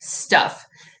stuff.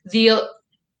 The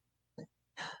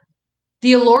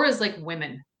Allure is like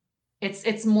women.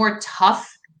 It's more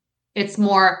tough. It's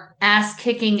more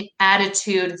ass-kicking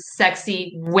attitude,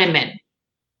 sexy women.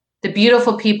 The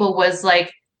Beautiful People was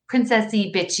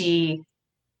princessy, bitchy,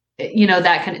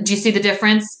 that kind of. Do you see the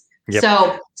difference?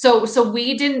 Yep. So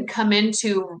we didn't come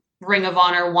into Ring of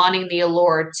Honor wanting the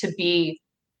Allure to be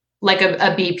like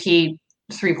a BP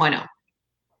 3.0.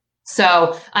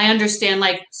 So I understand,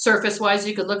 surface-wise,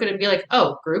 you could look at it and be like,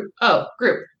 oh, group,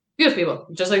 Beautiful People,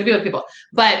 just like the Beautiful People.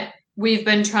 But we've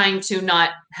been trying to not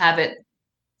have it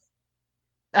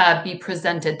be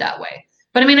presented that way.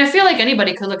 But I mean, I feel like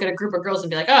anybody could look at a group of girls and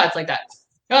be like, oh, it's like that.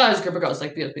 Oh, there's a group of girls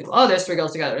like Beautiful People. Oh, there's three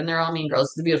girls together and they're all mean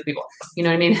girls, the Beautiful People. You know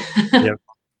what I mean? Yep.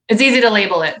 It's easy to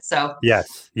label it. So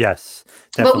yes, definitely.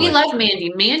 But we love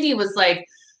Mandy. Mandy was like,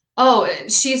 oh,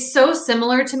 she's so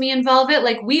similar to me and Velvet.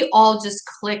 Like, we all just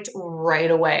clicked right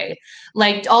away.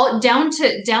 Like, all down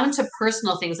to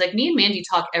personal things. Like, me and Mandy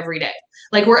talk every day.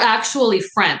 Like, we're actually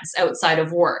friends outside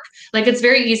of work. Like, it's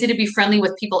very easy to be friendly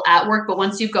with people at work, but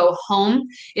once you go home,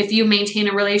 if you maintain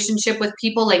a relationship with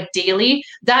people like daily,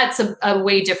 that's a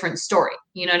way different story.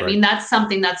 You know what I Right. mean? That's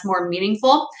something that's more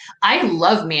meaningful. I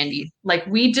love Mandy. Like,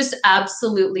 we just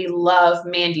absolutely love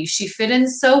Mandy. She fit in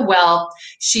so well.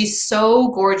 She's so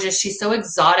gorgeous. She's so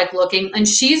exotic looking. And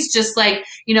she's just like,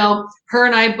 you know, her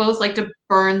and I both like to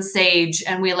burn sage,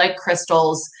 and we like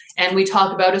crystals, and we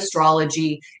talk about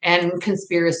astrology and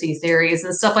conspiracy theories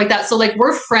and stuff like that. So like,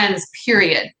 we're friends,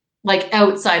 period, like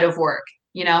outside of work,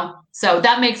 you know? So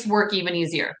that makes work even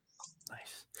easier.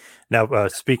 Nice. Now,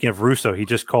 speaking of Russo, he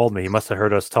just called me. He must have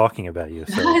heard us talking about you.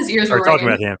 So His ears or were talking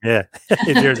ringing. about him. Yeah,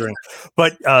 his ears ring.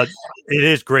 But it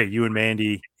is great. You and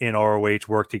Mandy in ROH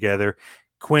work together.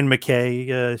 Quinn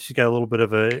McKay, she's got a little bit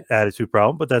of a attitude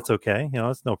problem, but that's okay. You know,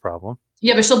 it's no problem.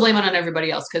 Yeah, but she'll blame it on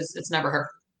everybody else because it's never her.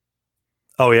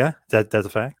 Oh yeah, that's a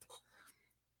fact.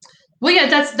 Well, yeah,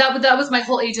 that was my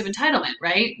whole Age of Entitlement,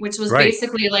 right? Which was Right.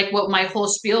 basically like what my whole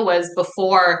spiel was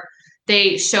before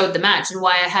they showed the match, and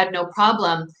why I had no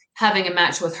problem having a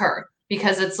match with her,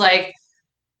 because it's like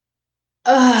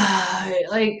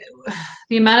the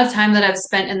amount of time that I've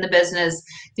spent in the business,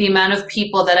 the amount of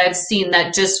people that I've seen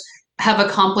that just have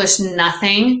accomplished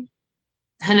nothing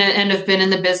and have been in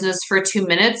the business for 2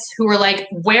 minutes, who are like,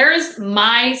 "Where's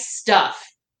my stuff?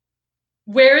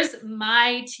 Where's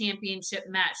my championship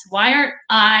match? Why aren't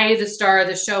I the star of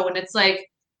the show?" And it's like,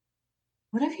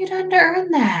 what have you done to earn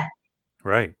that?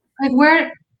 Right. Like,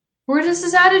 where does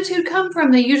this attitude come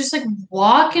from that you just like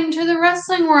walk into the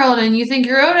wrestling world and you think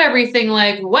you're out everything?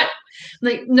 Like, what?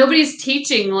 Like, nobody's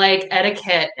teaching like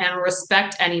etiquette and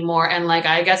respect anymore. And like,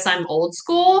 I guess I'm old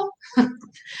school.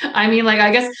 I mean, like,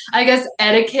 I guess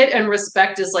etiquette and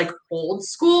respect is like old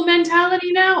school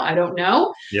mentality now. I don't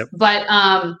know. Yep.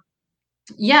 But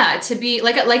yeah, to be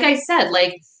like I said,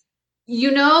 like,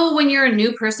 you know, when you're a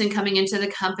new person coming into the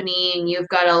company and you've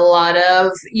got a lot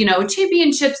of, you know,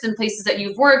 championships and places that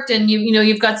you've worked, and you know,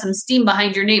 you've got some steam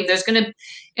behind your name, there's going to,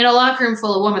 in a locker room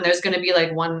full of women, there's going to be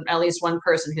like at least one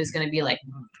person who's going to be like,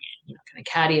 you know, kind of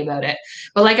catty about it.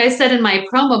 But like I said in my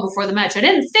promo before the match, I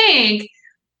didn't think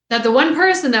that the one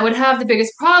person that would have the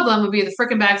biggest problem would be the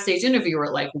freaking backstage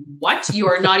interviewer. Like, what? You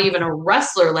are not even a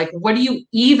wrestler. Like, what are you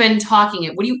even talking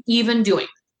at? What are you even doing?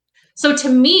 So to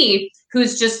me,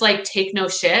 who's just like, take no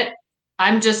shit,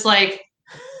 I'm just like,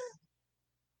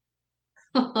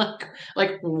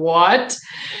 like what?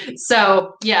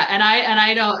 So yeah, and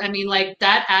I don't, I mean, like,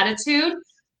 that attitude,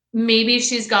 maybe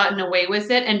she's gotten away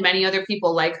with it, and many other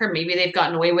people like her, maybe they've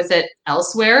gotten away with it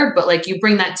elsewhere, but like, you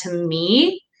bring that to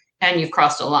me and you've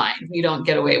crossed a line. You don't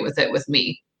get away with it with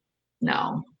me.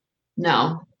 No,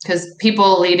 because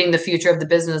people leading the future of the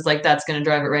business, like, that's going to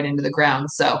drive it right into the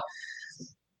ground. So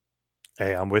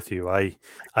Hey, I'm with you. I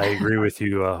agree with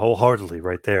you wholeheartedly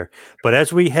right there. But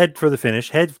as we head for the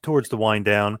finish, head towards the wind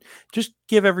down, just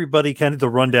give everybody kind of the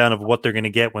rundown of what they're going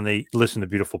to get when they listen to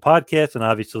Beautiful Podcast, and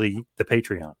obviously the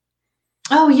Patreon.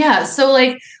 Oh yeah, so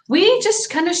like, we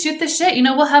just kind of shoot the shit. You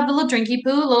know, we'll have a little drinky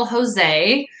poo, a little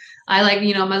Jose. I like,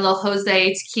 you know, my little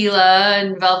Jose tequila,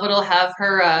 and Velvet will have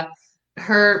her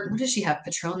what did she have?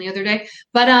 Patron the other day.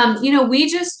 But you know, we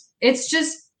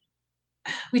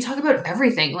talk about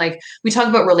everything. Like, we talk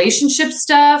about relationship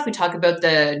stuff. We talk about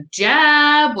the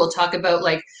jab. We'll talk about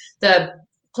like the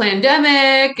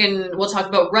pandemic, and we'll talk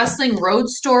about wrestling road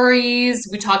stories.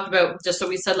 We talked about, just so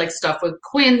we said, like, stuff with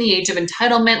Quinn, the Age of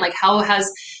Entitlement, like how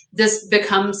has this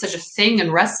become such a thing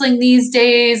in wrestling these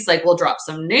days? Like, we'll drop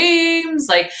some names.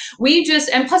 Like,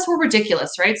 and plus we're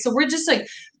ridiculous, right? So we're just like,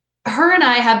 her and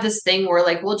I have this thing where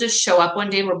like, we'll just show up one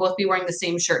day and we'll both be wearing the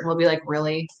same shirt, and we'll be like,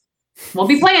 really? Won't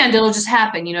be planned, it'll just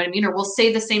happen, you know what I mean? Or we'll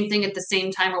say the same thing at the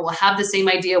same time, or we'll have the same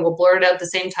idea, we'll blurt it out at the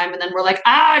same time, and then we're like,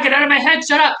 get out of my head,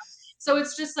 shut up. So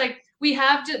it's just like,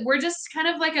 we're just kind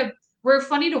of like we're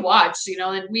funny to watch, you know,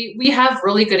 and we have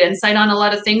really good insight on a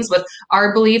lot of things with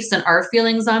our beliefs and our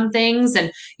feelings on things.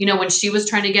 And, you know, when she was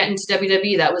trying to get into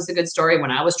WWE, that was a good story. When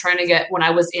I was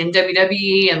in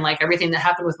WWE, and like everything that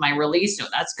happened with my release, you know,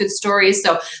 that's good stories.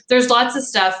 So there's lots of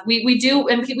stuff we do,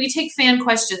 and we take fan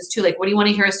questions too. Like, what do you want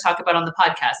to hear us talk about on the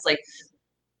podcast? Like,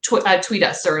 tweet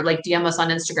us, or like DM us on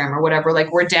Instagram or whatever.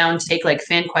 Like, we're down to take like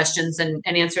fan questions and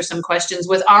answer some questions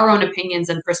with our own opinions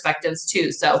and perspectives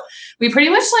too. So we pretty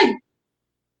much like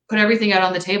put everything out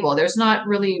on the table. There's not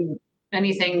really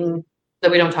anything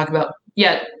that we don't talk about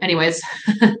yet. Anyways.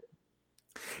 You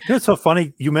know, it's so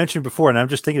funny. You mentioned before, and I'm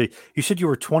just thinking, you said you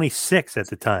were 26 at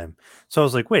the time. So I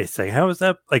was like, wait a second, how is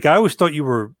that? Like, I always thought you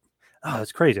were,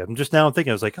 that's crazy. I'm just now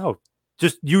thinking, I was like,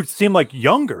 just, you seem like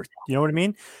younger. You know what I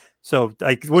mean? So,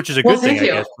 like, which is a good thing, I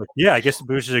guess. But, yeah, I guess,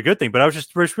 which is a good thing. But I was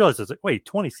just first realized, I was like, wait,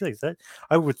 26? That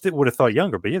I would have thought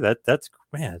younger. But yeah, that's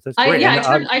great.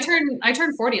 I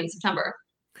turned 40 in September.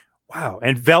 Wow.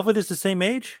 And Velvet is the same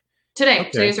age? Today. Okay.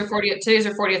 Today's her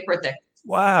 40th birthday.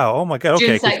 Wow. Oh my God.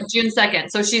 Okay. June 2nd.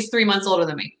 So she's 3 months older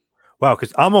than me. Wow,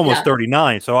 because I'm almost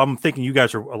 39, so I'm thinking you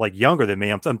guys are like younger than me.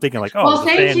 I'm thinking like, oh, well,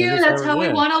 thank you. That's how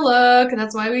we want to look.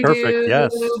 That's why we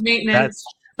do maintenance.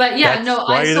 But yeah, no,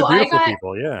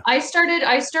 I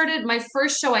started my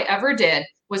first show I ever did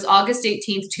was August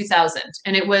 18th, 2000,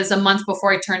 and it was a month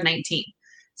before I turned 19.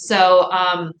 So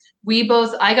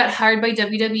I got hired by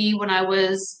WWE when I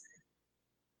was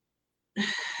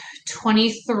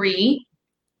 23,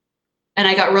 and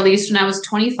I got released when I was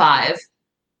 25.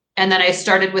 And then I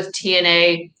started with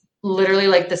TNA literally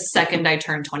like the second I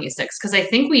turned 26, because I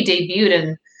think we debuted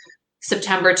in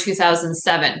September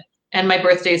 2007, and my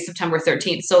birthday is September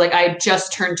 13th. So like I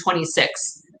just turned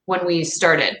 26 when we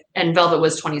started, and Velvet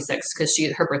was 26 because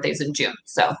her birthday's in June.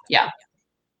 So yeah.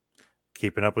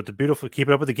 Keeping up with the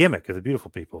gimmick of the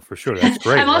beautiful people, for sure. That's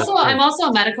great. I'm also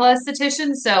a medical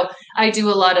esthetician, so I do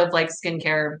a lot of like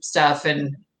skincare stuff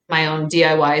and my own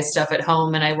DIY stuff at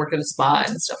home, and I work at a spa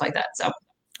and stuff like that. So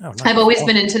nice. I've always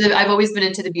been into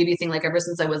the beauty thing, like ever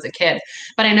since I was a kid,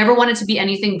 but I never wanted to be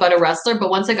anything but a wrestler. But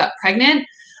once I got pregnant,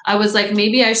 I was like,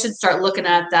 maybe I should start looking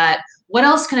at that. What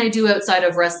else can I do outside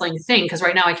of wrestling thing? Because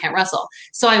right now I can't wrestle.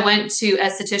 So I went to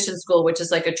esthetician school, which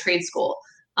is like a trade school,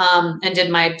 and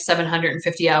did my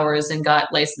 750 hours and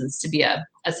got licensed to be a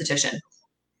esthetician.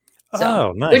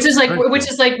 So, nice. Which is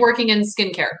like working in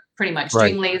skincare, pretty much,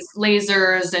 doing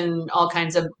lasers and all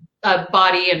kinds of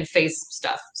body and face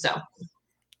stuff. So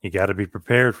you got to be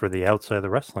prepared for the outside of the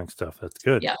wrestling stuff. That's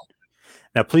good. Yeah.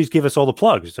 Now, please give us all the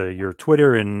plugs, your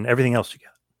Twitter and everything else you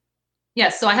got.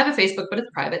 Yes. So I have a Facebook, but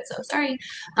it's private. So sorry.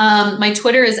 My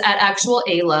Twitter is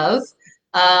 @actualalove.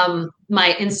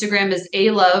 My Instagram is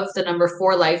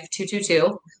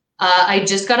alove4life222. I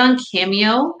just got on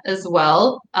Cameo as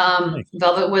well. Nice.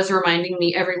 Velvet was reminding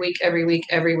me every week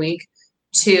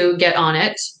to get on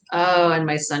it. Oh, and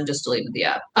my son just deleted the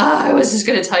app. I was just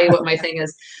going to tell you what my thing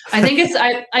is. I think it's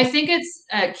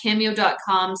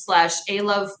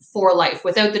cameo.com/alove4life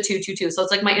without the 222. So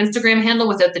it's like my Instagram handle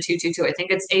without the 222. I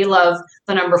think it's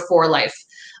alove4life.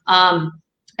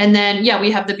 And then,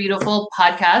 we have the beautiful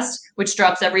podcast, which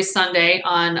drops every Sunday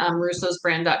on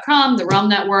russosbrand.com, the Realm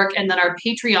Network. And then our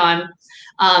Patreon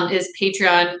is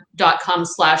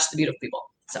patreon.com/thebeautifulpeople.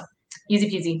 So easy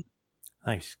peasy.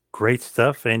 Nice. Great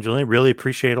stuff, Angelina. Really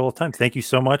appreciate all the time. Thank you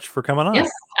so much for coming on. Yes,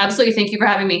 absolutely. Thank you for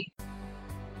having me.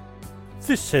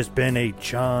 This has been a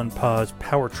John Paz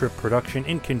Power Trip production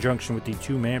in conjunction with the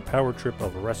Two-Man Power Trip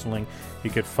of Wrestling.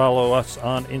 You could follow us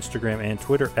on Instagram and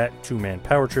Twitter @Two-Man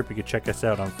Power Trip. You could check us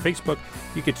out on Facebook.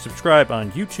 You could subscribe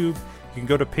on YouTube. You can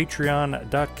go to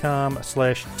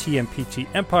patreon.com/TMPT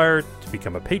Empire to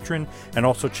become a patron, and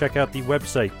also check out the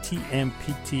website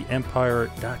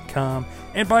tmptempire.com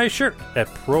and buy a shirt at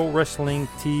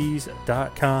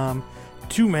prowrestlingtees.com.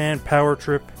 Two-Man Power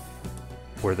Trip,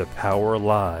 where the power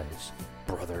lies,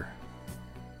 brother.